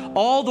 there's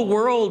all the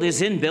world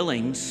is in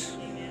Billings.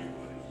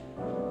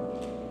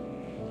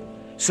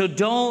 So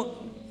don't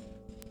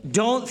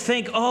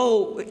think,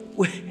 oh,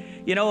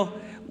 you know,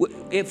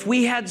 if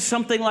we had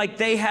something like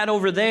they had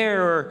over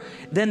there,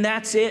 then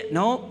that's it.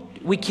 No,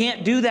 we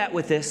can't do that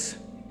with this.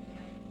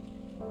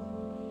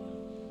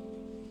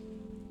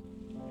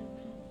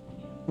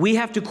 We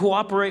have to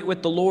cooperate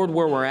with the Lord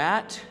where we're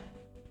at.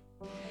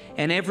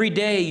 And every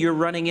day you're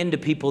running into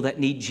people that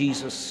need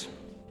Jesus.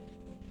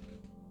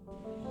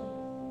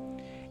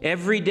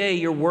 Every day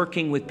you're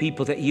working with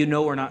people that you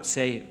know are not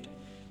saved.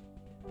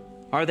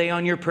 Are they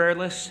on your prayer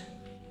list?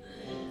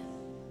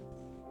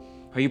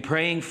 Are you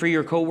praying for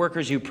your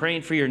coworkers? Are you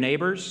praying for your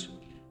neighbors?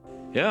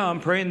 Yeah, I'm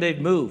praying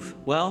they'd move.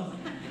 Well,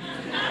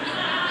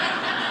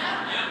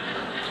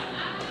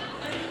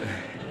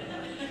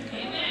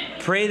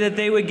 pray that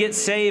they would get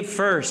saved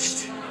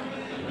first.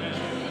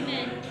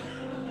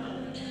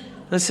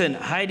 Listen,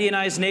 Heidi and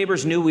I's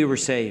neighbors knew we were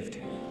saved.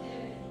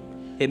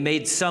 It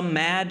made some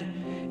mad.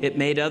 It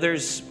made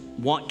others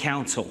want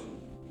counsel.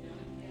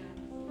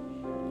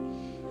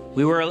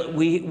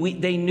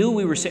 They knew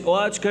we were saved.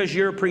 Well, it's because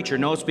you're a preacher.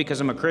 No, it's because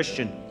I'm a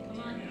Christian.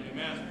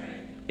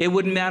 It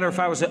wouldn't matter if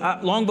I was,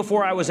 long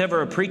before I was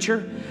ever a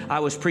preacher, I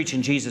was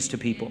preaching Jesus to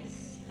people.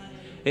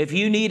 If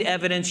you need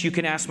evidence, you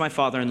can ask my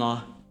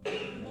father-in-law.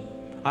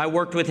 I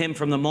worked with him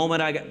from the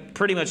moment I got,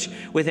 pretty much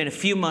within a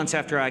few months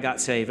after I got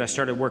saved, I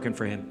started working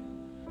for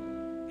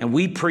him. And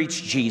we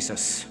preached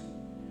Jesus.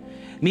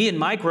 Me and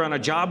Mike were on a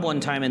job one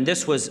time, and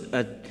this was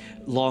a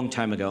long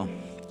time ago.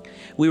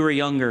 We were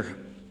younger,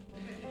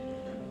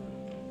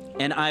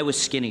 and I was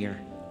skinnier.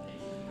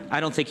 I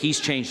don't think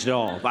he's changed at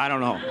all. I don't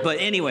know. But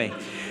anyway,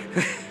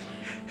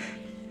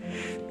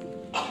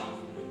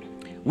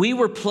 we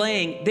were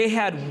playing. They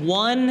had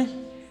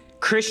one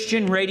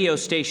Christian radio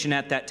station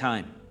at that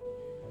time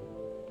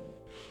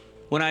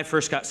when I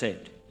first got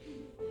saved.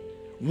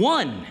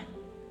 One.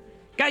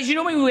 Guys, you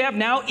know what we have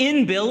now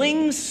in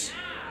Billings?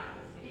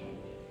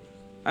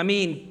 I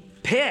mean,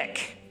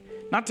 pick.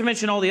 Not to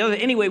mention all the other.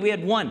 Anyway, we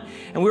had one.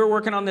 And we were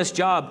working on this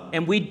job.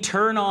 And we'd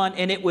turn on,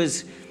 and it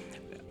was,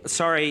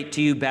 sorry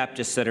to you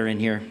Baptists that are in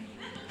here.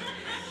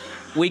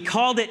 We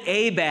called it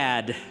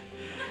ABAD.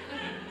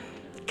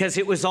 Because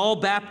it was all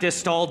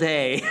Baptist all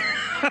day.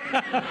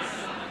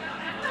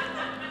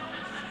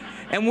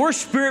 And we're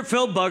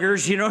spirit-filled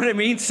buggers, you know what I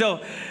mean?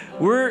 So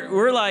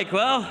we're like,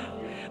 well,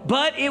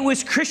 but it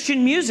was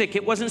Christian music.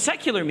 It wasn't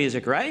secular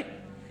music, right?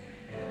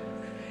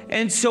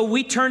 And so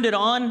we turned it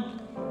on,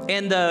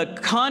 and the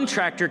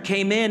contractor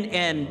came in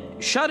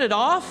and shut it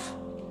off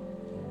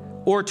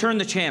or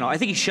turned the channel. I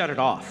think he shut it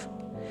off.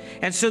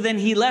 And so then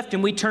he left,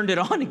 and we turned it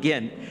on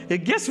again.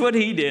 And guess what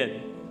he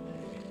did?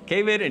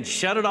 Came in and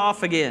shut it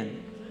off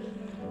again.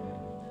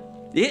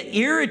 It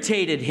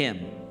irritated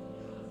him.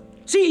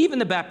 See, even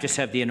the Baptists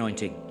have the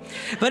anointing.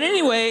 But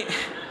anyway,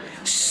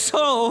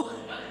 so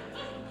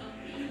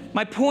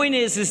my point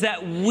is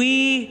that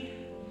we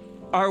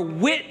are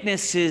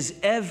witnesses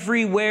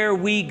everywhere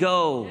we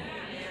go.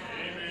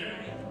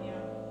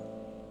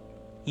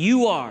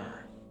 You are.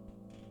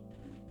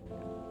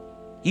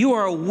 You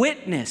are a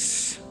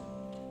witness.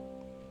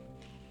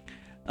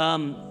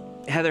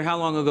 Heather, how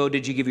long ago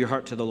did you give your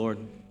heart to the Lord?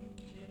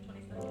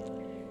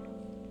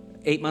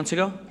 8 months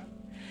ago?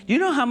 Do you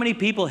know how many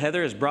people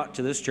Heather has brought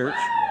to this church?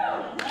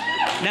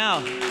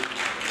 Now,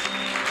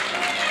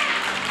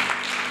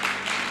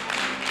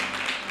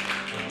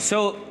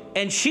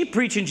 and she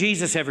preaching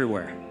Jesus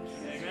everywhere.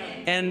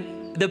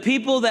 And the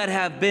people that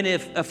have been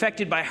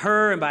affected by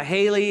her and by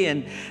Haley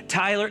and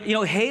Tyler, you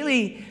know,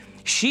 Haley,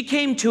 she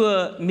came to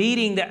a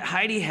meeting that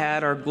Heidi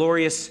had, our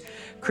glorious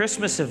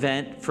Christmas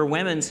event for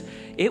women's.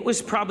 It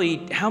was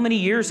probably how many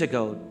years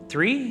ago?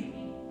 3?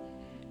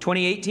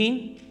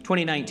 2018?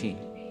 2019?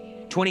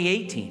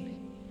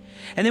 2018.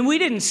 And then we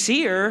didn't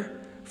see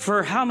her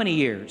for how many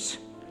years?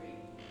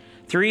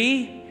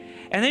 3?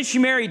 And then she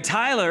married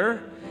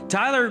Tyler.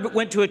 Tyler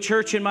went to a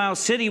church in Miles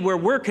City where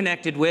we're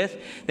connected with.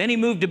 Then he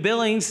moved to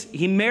Billings.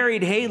 He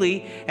married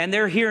Haley, and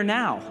they're here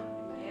now.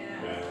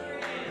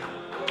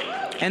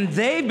 And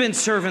they've been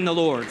serving the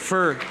Lord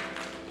for,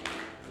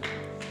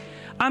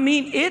 I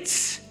mean,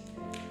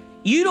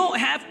 you don't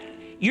have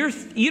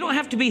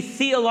to be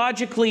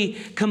theologically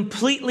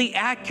completely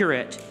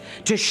accurate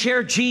to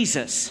share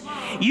Jesus.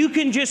 You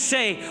can just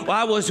say, well,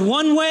 I was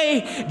one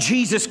way,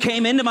 Jesus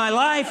came into my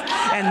life,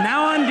 and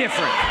now I'm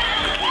different.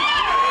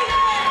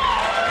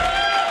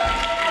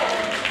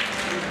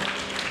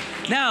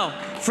 Now,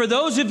 for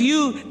those of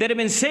you that have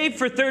been saved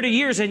for 30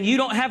 years and you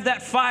don't have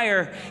that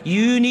fire,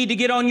 you need to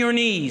get on your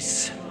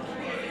knees.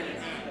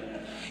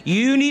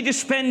 You need to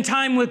spend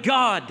time with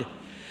God,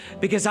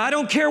 because I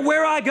don't care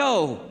where I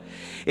go.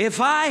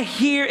 If I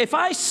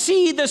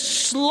see the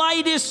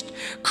slightest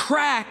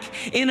crack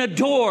in a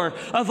door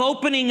of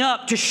opening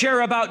up to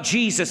share about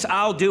Jesus,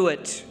 I'll do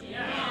it.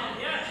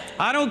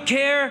 I don't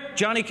care,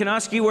 Johnny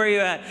Kanoski, where you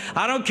at?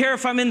 I don't care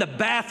if I'm in the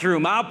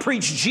bathroom. I'll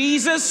preach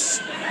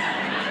Jesus.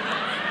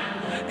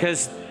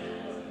 Because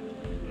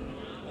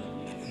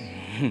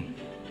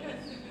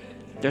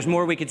there's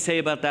more we could say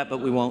about that, but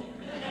we won't.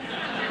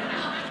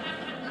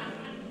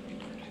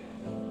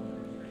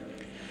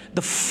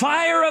 The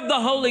fire of the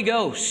Holy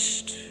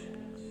Ghost.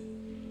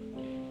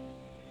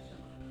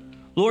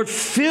 Lord,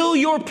 fill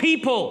your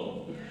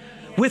people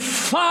with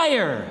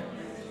fire.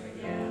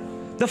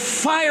 The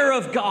fire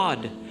of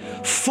God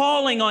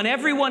falling on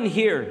everyone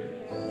here.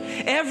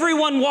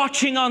 everyone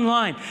watching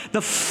online,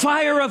 the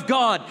fire of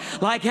God,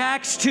 like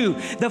Acts 2,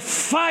 the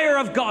fire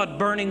of God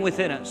burning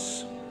within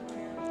us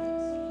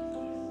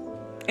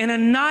and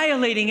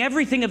annihilating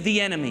everything of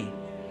the enemy,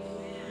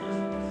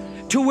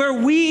 to where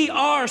we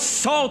are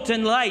salt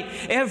and light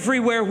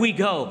everywhere we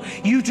go.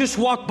 You just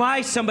walk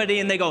by somebody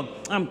and they go,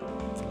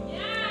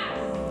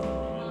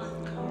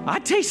 I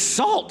taste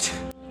salt.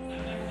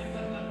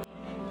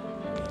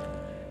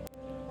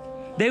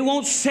 They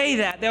won't say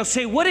that. They'll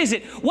say, what is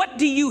it? What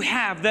do you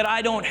have that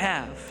I don't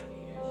have?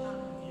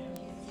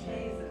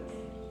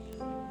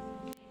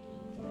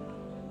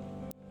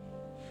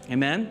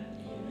 Amen?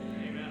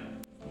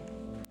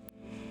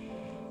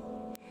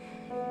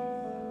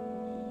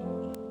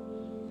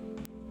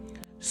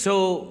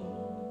 So,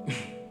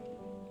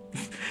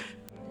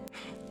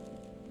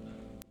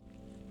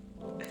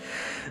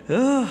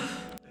 the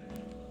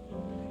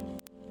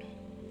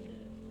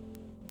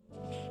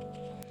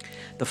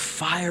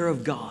fire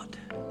of God.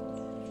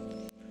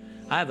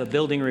 I have a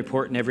building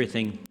report and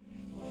everything.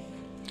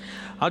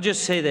 I'll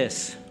just say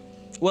this.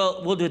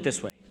 Well, we'll do it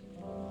this way.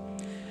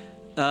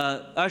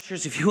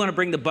 Ushers, if you want to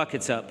bring the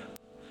buckets up,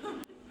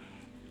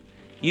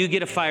 you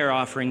get a fire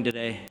offering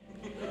today.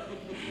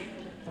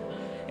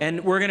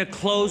 And we're going to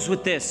close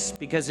with this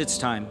because it's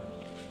time.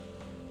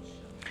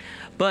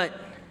 But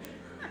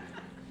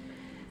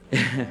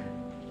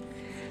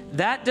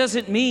that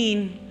doesn't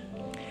mean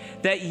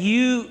that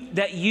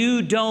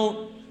you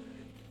don't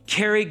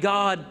carry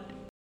God.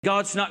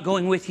 God's not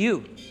going with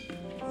you.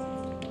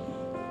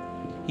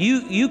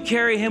 You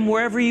carry him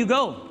wherever you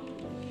go,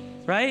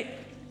 right?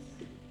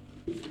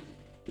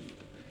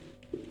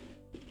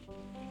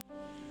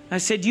 I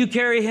said you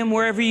carry him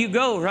wherever you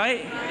go,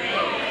 right?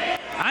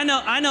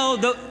 I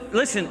know.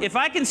 Listen, if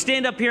I can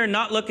stand up here and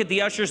not look at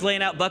the ushers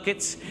laying out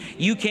buckets,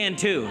 you can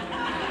too.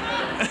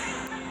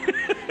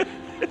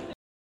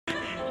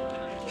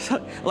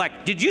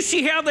 Like, did you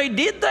see how they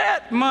did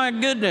that? My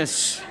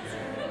goodness.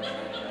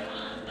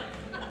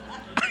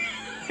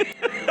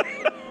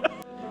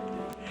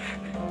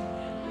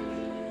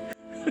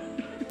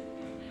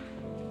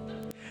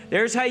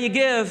 There's how you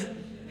give.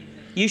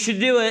 You should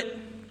do it.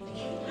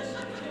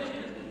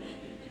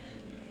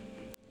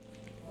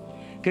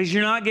 Because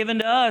you're not giving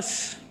to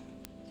us.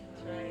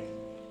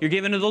 You're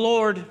giving to the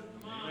Lord.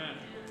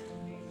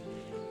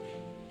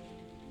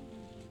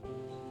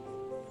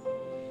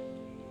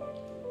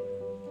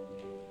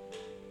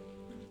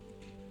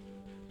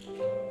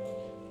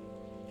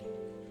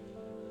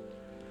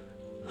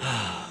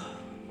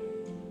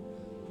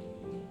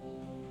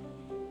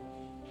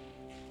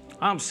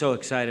 I'm so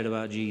excited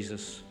about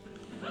Jesus.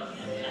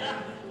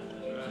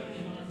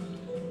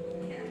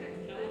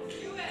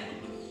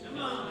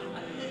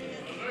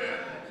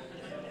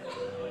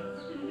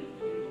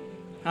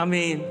 I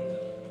mean,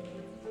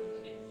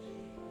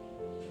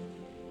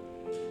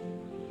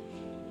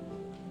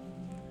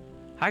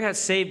 I got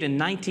saved in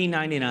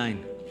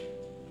 1999.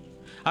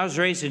 I was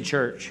raised in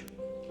church,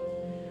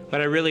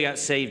 but I really got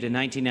saved in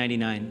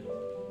 1999.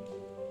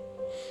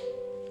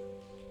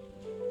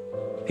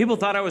 People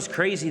thought I was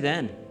crazy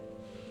then.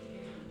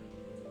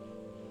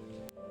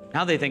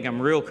 Now they think I'm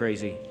real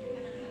crazy.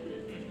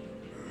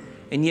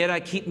 And yet I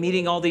keep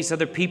meeting all these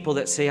other people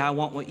that say, I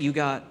want what you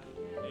got.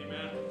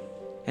 Amen.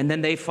 And then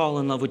they fall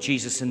in love with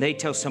Jesus and they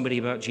tell somebody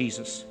about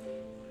Jesus.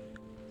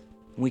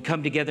 And we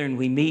come together and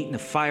we meet and the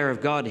fire of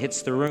God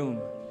hits the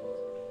room.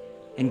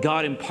 And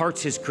God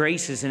imparts his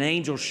graces and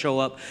angels show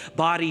up.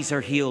 Bodies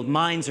are healed.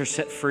 Minds are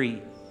set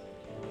free.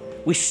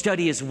 We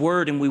study his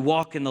word and we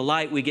walk in the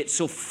light. We get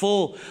so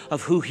full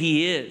of who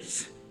he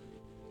is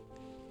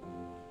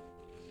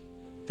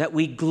that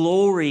we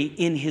glory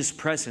in his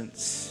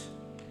presence.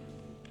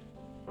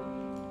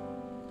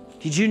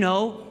 Did you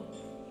know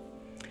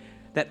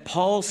that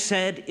Paul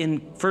said in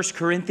 1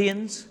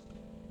 Corinthians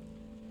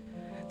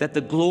that the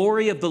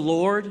glory of the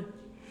Lord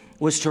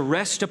was to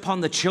rest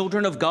upon the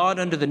children of God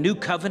under the new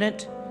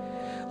covenant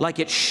like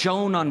it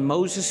shone on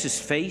Moses'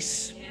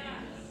 face?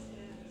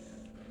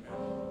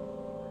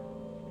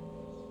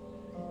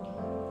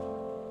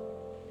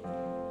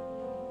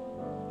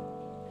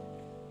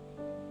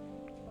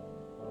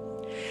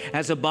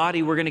 As a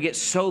body, we're going to get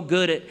so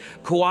good at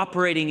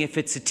cooperating if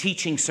it's a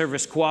teaching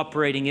service,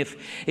 cooperating if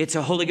it's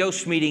a Holy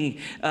Ghost meeting,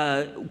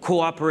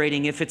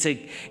 cooperating if it's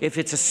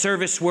a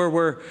service where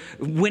we're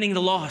winning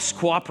the lost,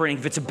 cooperating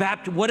if it's a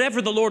baptism,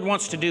 whatever the Lord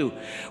wants to do.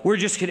 We're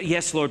just going to,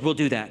 yes, Lord, we'll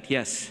do that.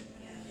 Yes.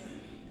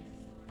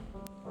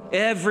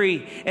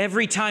 Every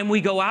time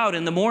we go out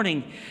in the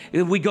morning,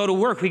 we go to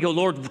work, we go,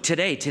 Lord,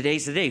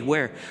 today's the day.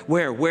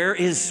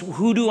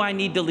 Who do I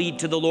need to lead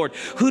to the Lord?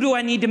 Who do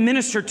I need to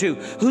minister to?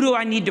 Who do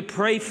I need to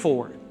pray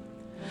for?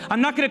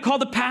 I'm not going to call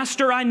the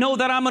pastor. I know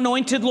that I'm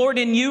anointed, Lord,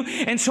 in you.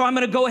 And so I'm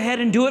going to go ahead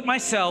and do it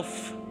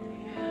myself.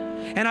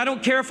 And I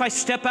don't care if I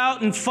step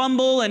out and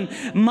fumble and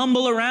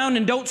mumble around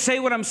and don't say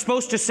what I'm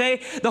supposed to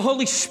say. The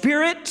Holy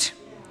Spirit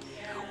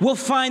will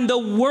find the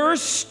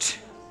worst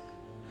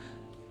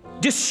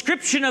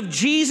description of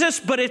Jesus,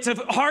 but it's a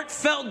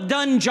heartfelt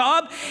done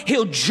job,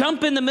 he'll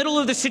jump in the middle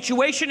of the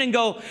situation and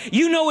go,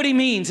 you know what he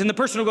means. And the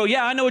person will go,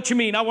 yeah, I know what you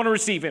mean. I want to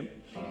receive him.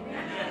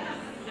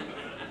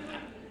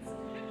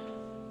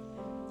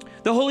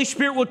 The Holy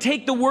Spirit will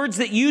take the words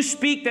that you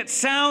speak that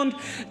sound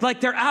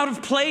like they're out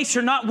of place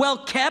or not well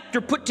kept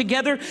or put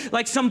together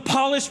like some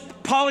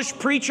polished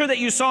preacher that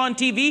you saw on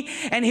TV,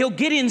 and he'll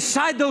get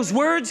inside those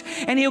words,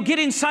 and he'll get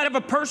inside of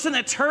a person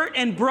that's hurt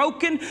and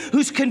broken,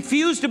 who's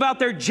confused about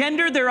their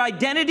gender, their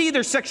identity,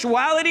 their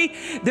sexuality.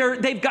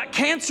 They've got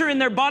cancer in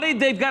their body.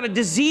 They've got a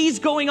disease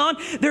going on.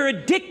 They're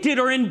addicted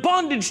or in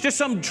bondage to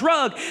some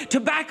drug,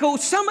 tobacco.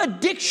 Some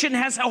addiction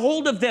has a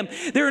hold of them.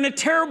 They're in a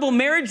terrible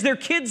marriage. Their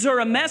kids are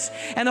a mess,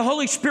 and the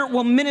Holy Spirit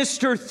will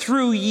minister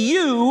through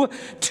you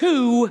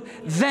to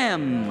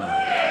them.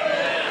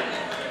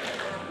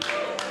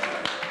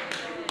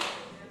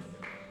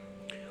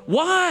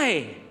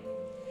 Why?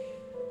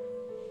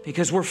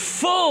 Because we're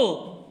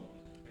full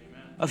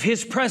of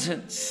His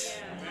presence.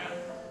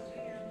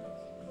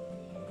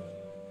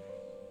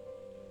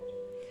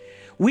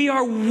 We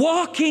are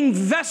walking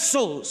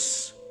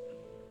vessels.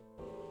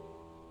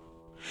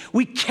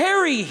 We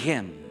carry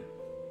Him.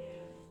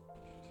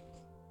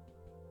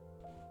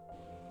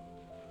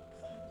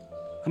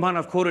 Come on,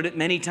 I've quoted it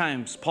many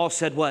times. Paul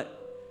said what?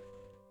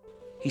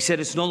 He said,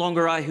 it's no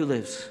longer I who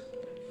lives.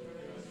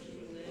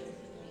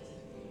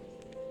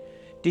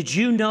 Did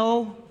you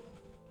know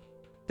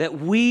that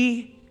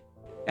we,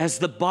 as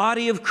the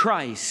body of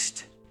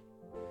Christ,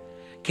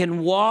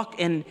 can walk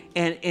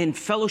in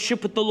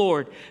fellowship with the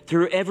Lord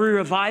through every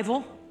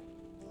revival,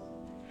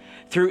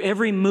 through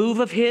every move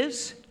of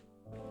His,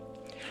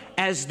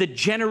 as the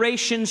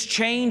generations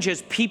change,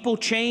 as people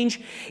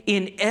change,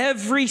 in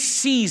every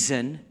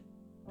season,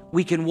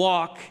 we can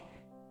walk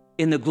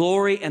in the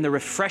glory and the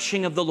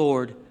refreshing of the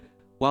Lord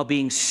while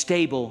being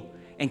stable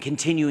and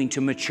continuing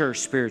to mature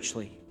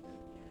spiritually.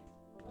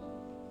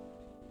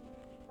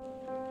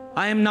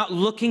 I am not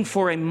looking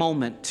for a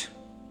moment.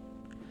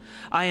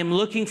 I am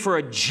looking for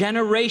a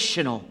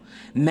generational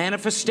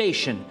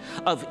manifestation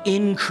of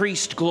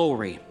increased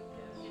glory.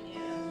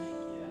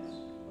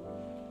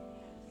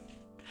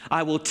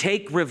 I will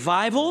take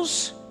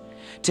revivals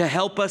to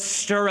help us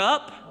stir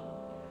up,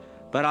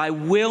 but I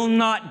will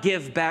not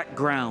give back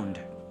ground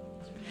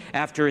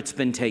after it's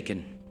been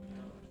taken.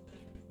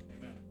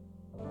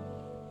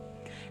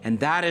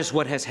 And that is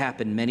what has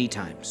happened many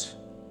times.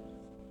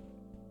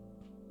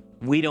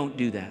 We don't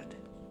do that.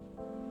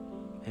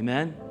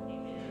 Amen?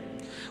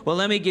 Well,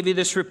 let me give you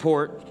this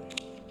report.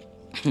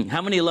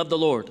 How many love the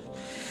Lord?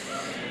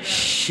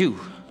 Shoo.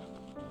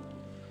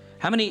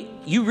 How many,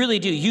 you really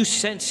do, you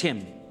sense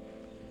Him.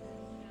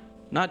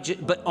 Not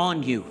just, but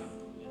on you.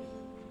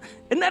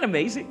 Isn't that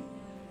amazing?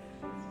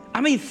 I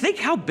mean, think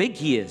how big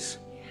He is.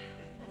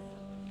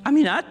 I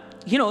mean,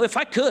 if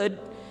I could,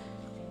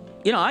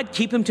 I'd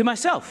keep Him to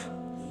myself.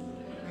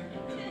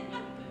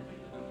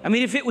 I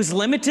mean, if it was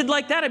limited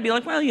like that, I'd be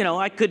like, well,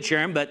 I could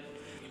share Him, but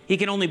He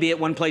can only be at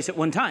one place at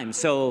one time.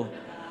 So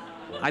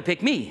I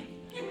pick me.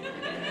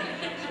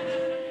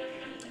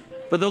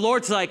 But the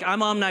Lord's like,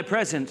 I'm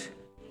omnipresent.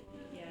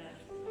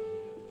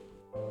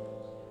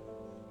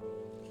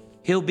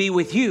 He'll be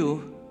with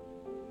you.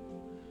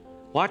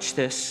 Watch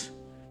this.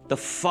 The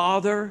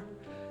Father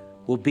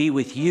will be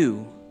with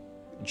you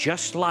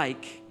just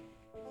like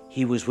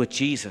He was with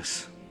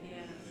Jesus.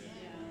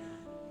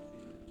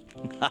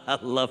 I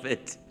love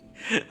it.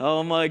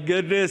 Oh my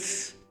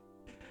goodness.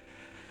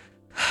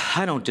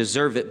 I don't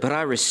deserve it, but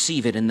I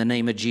receive it in the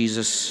name of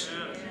Jesus.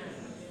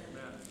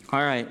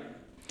 All right.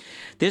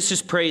 This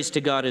is praise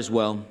to God as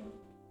well.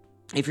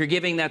 If you're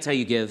giving, that's how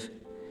you give.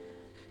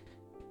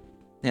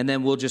 And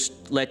then we'll just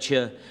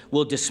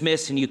we'll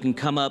dismiss and you can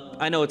come up.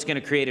 I know it's going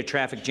to create a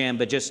traffic jam,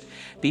 but just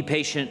be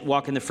patient,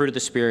 walk in the fruit of the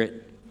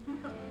Spirit.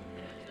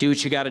 Do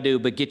what you got to do,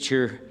 but get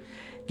your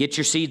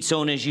seed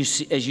sown as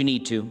you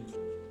need to.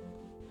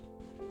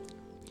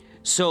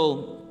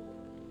 So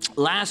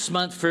last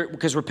month,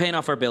 because we're paying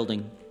off our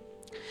building,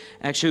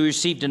 actually we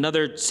received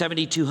another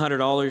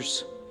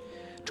 $7,200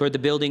 toward the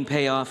building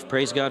payoff.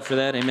 Praise God for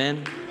that.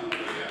 Amen.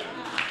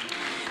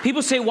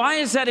 People say, why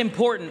is that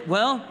important?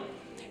 Well,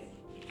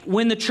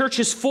 when the church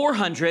is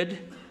 400,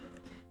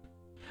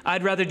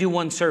 I'd rather do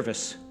one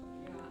service.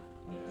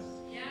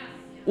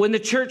 When the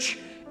church,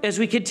 as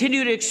we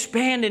continue to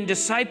expand and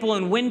disciple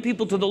and win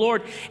people to the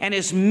Lord, and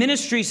as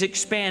ministries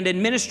expand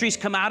and ministries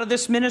come out of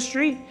this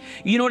ministry,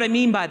 you know what I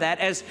mean by that?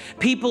 As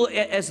people,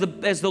 as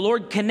the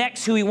Lord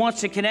connects who He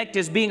wants to connect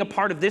as being a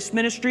part of this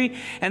ministry,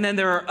 and then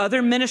there are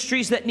other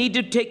ministries that need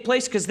to take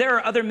place, because there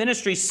are other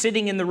ministries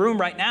sitting in the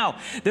room right now.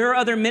 There are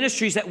other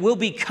ministries that will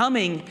be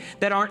coming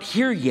that aren't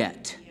here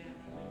yet.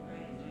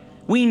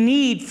 We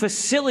need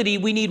facility.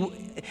 We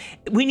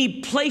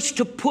need place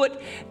to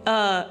put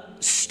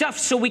stuff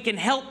so we can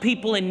help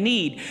people in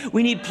need.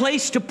 We need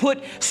place to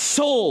put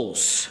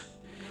souls.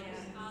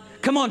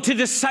 Come on, to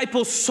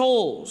disciple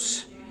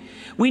souls.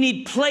 We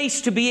need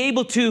place to be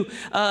able to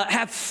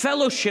have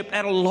fellowship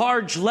at a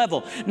large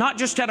level, not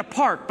just at a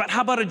park, but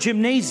how about a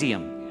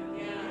gymnasium?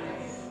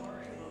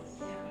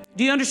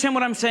 Do you understand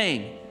what I'm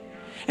saying?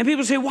 And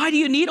people say, why do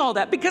you need all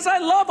that? Because I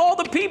love all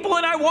the people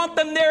and I want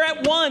them there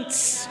at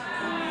once.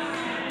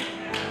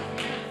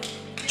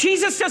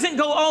 Jesus doesn't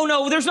go, oh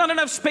no, there's not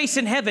enough space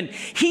in heaven.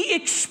 He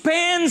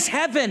expands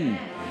heaven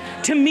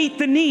to meet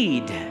the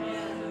need.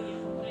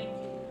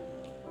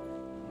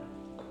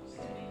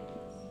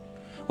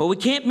 Well, we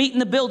can't meet in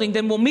the building,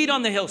 then we'll meet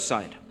on the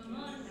hillside.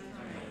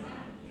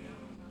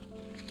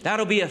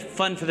 That'll be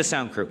fun for the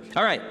sound crew.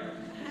 All right.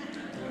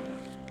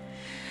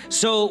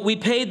 So we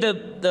paid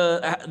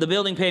the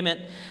building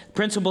payment.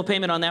 Principal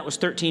payment on that was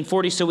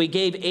 $1,340. So we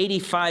gave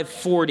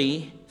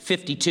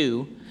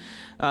 $85.40.52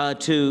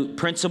 to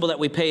principal that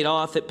we paid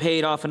off. It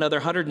paid off another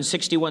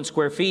 161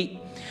 square feet.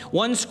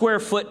 1 square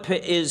foot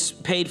is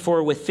paid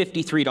for with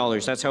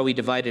 $53. That's how we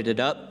divided it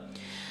up.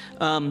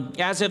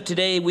 As of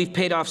today, we've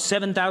paid off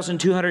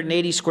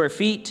 7,280 square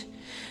feet.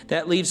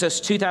 That leaves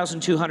us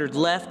 2,200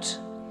 left.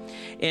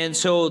 And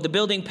so the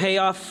building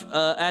payoff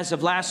as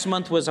of last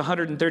month was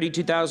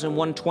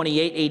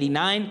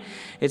 $132,128.89.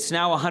 It's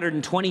now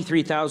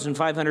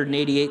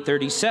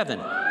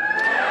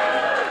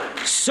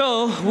 $123,588.37.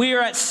 So we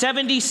are at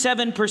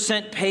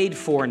 77% paid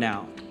for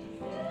now.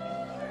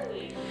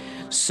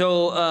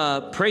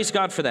 So praise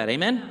God for that.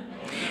 Amen.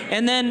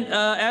 And then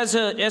as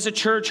a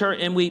church,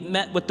 and we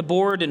met with the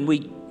board, and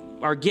we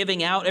are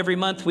giving out every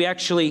month. We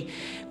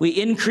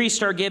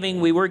increased our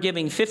giving. We were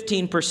giving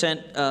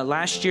 15%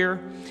 last year.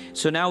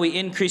 So now we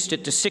increased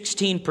it to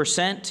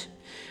 16%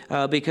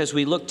 because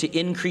we look to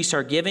increase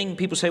our giving.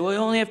 People say, well, you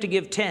only have to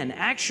give 10.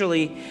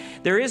 Actually,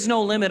 there is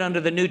no limit under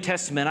the New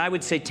Testament. I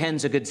would say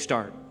 10's a good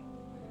start,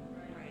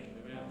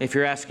 if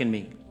you're asking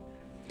me,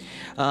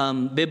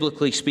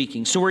 biblically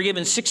speaking. So we're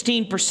giving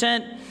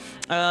 16%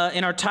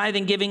 in our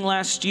tithing giving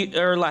last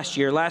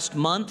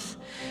month.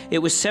 It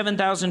was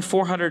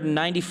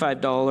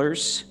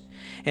 $7,495.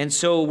 And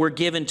so we're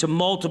given to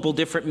multiple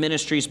different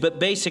ministries, but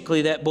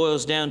basically that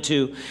boils down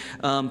to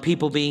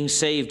people being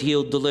saved,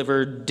 healed,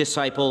 delivered,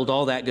 discipled,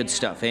 all that good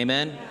stuff.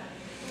 Amen?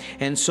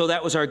 And so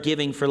that was our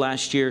giving for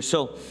last year.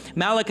 So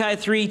Malachi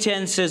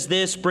 3:10 says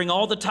this, bring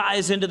all the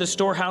tithes into the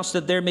storehouse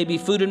that there may be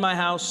food in my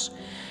house.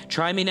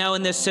 Try me now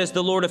in this, says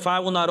the Lord, if I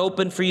will not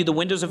open for you the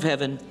windows of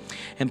heaven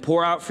and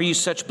pour out for you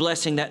such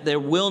blessing that there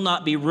will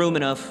not be room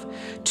enough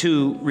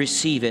to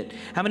receive it.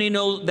 How many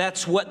know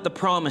that's what the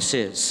promise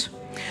is?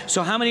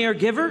 So how many are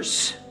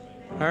givers?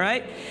 All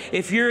right.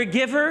 If you're a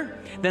giver,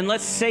 then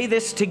let's say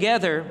this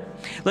together.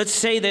 Let's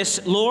say this.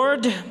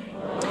 Lord,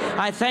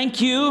 I thank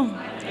you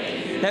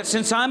that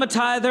since I'm a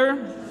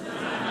tither,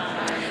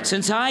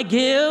 since I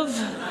give,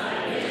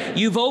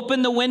 you've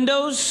opened the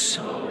windows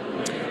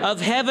of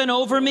heaven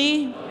over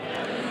me,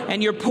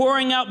 and you're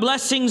pouring out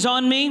blessings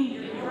on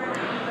me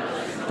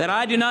that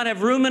I do not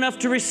have room enough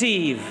to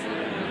receive.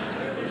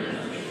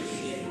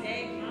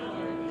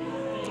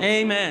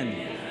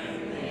 Amen.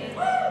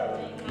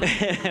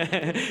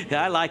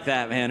 I like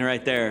that, man,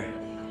 right there.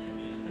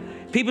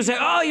 People say,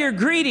 oh, you're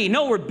greedy.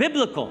 No, we're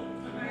biblical.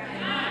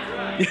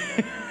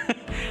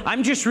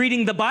 I'm just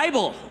reading the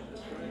Bible,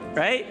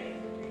 right?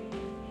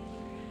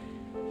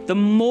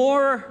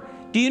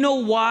 Do you know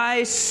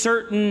why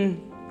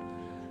certain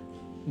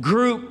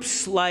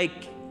groups like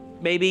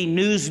maybe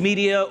news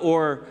media,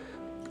 or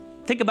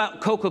think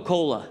about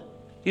Coca-Cola.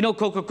 You know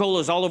Coca-Cola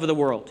is all over the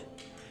world.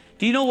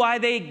 Do you know why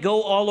they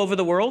go all over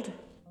the world?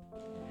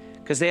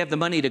 Because they have the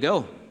money to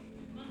go.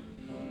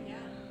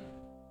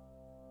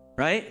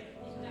 Right?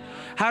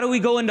 How do we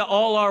go into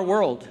all our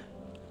world?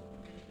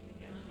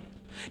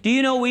 Do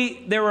you know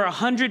there were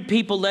 100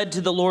 people led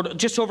to the Lord,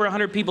 just over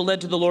 100 people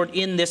led to the Lord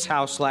in this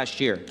house last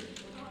year.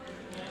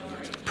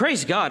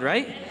 Praise God,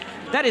 right?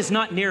 That is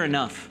not near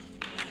enough.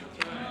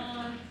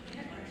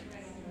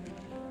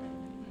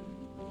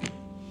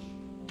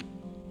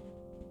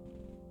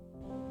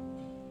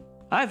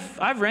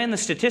 I've ran the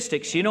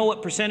statistics. You know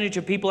what percentage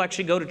of people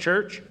actually go to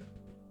church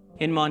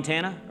in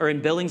Montana or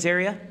in Billings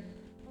area?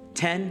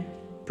 10%.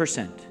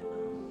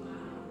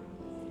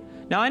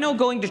 Now, I know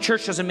going to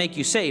church doesn't make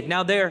you saved.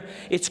 Now,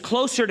 it's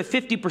closer to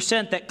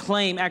 50% that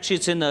claim, actually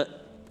it's in the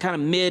kind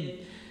of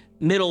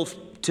middle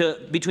to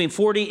between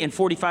 40 and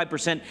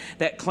 45%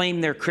 that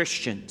claim they're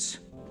Christians.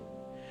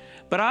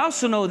 But I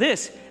also know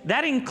this,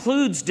 that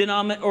includes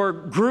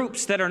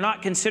groups that are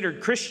not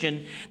considered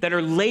Christian, that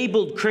are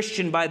labeled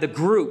Christian by the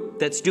group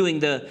that's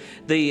doing the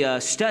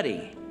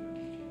study.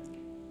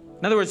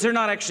 In other words, they're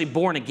not actually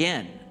born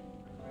again.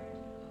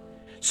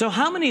 So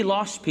how many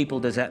lost people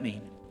does that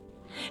mean?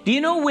 Do you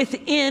know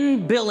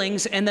within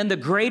Billings and then the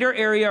greater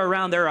area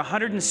around, there are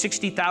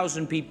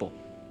 160,000 people.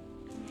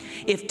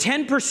 If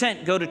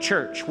 10% go to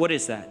church, what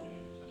is that?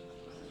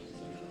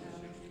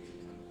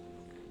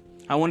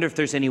 I wonder if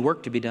there's any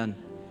work to be done.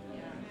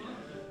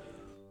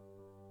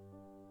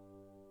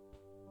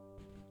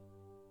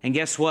 And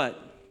guess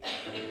what?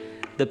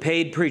 The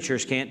paid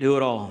preachers can't do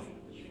it all.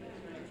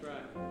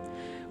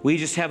 We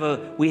just have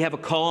a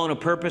call and a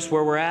purpose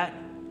where we're at,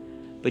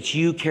 but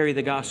you carry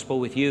the gospel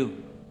with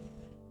you.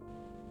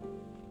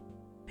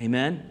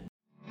 Amen.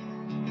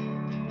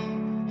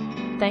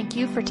 Thank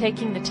you for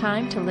taking the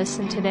time to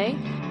listen today.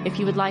 If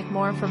you would like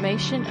more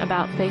information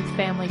about Faith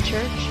Family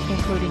Church,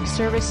 including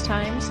service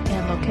times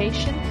and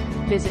location,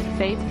 visit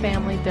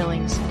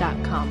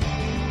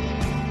faithfamilybillings.com.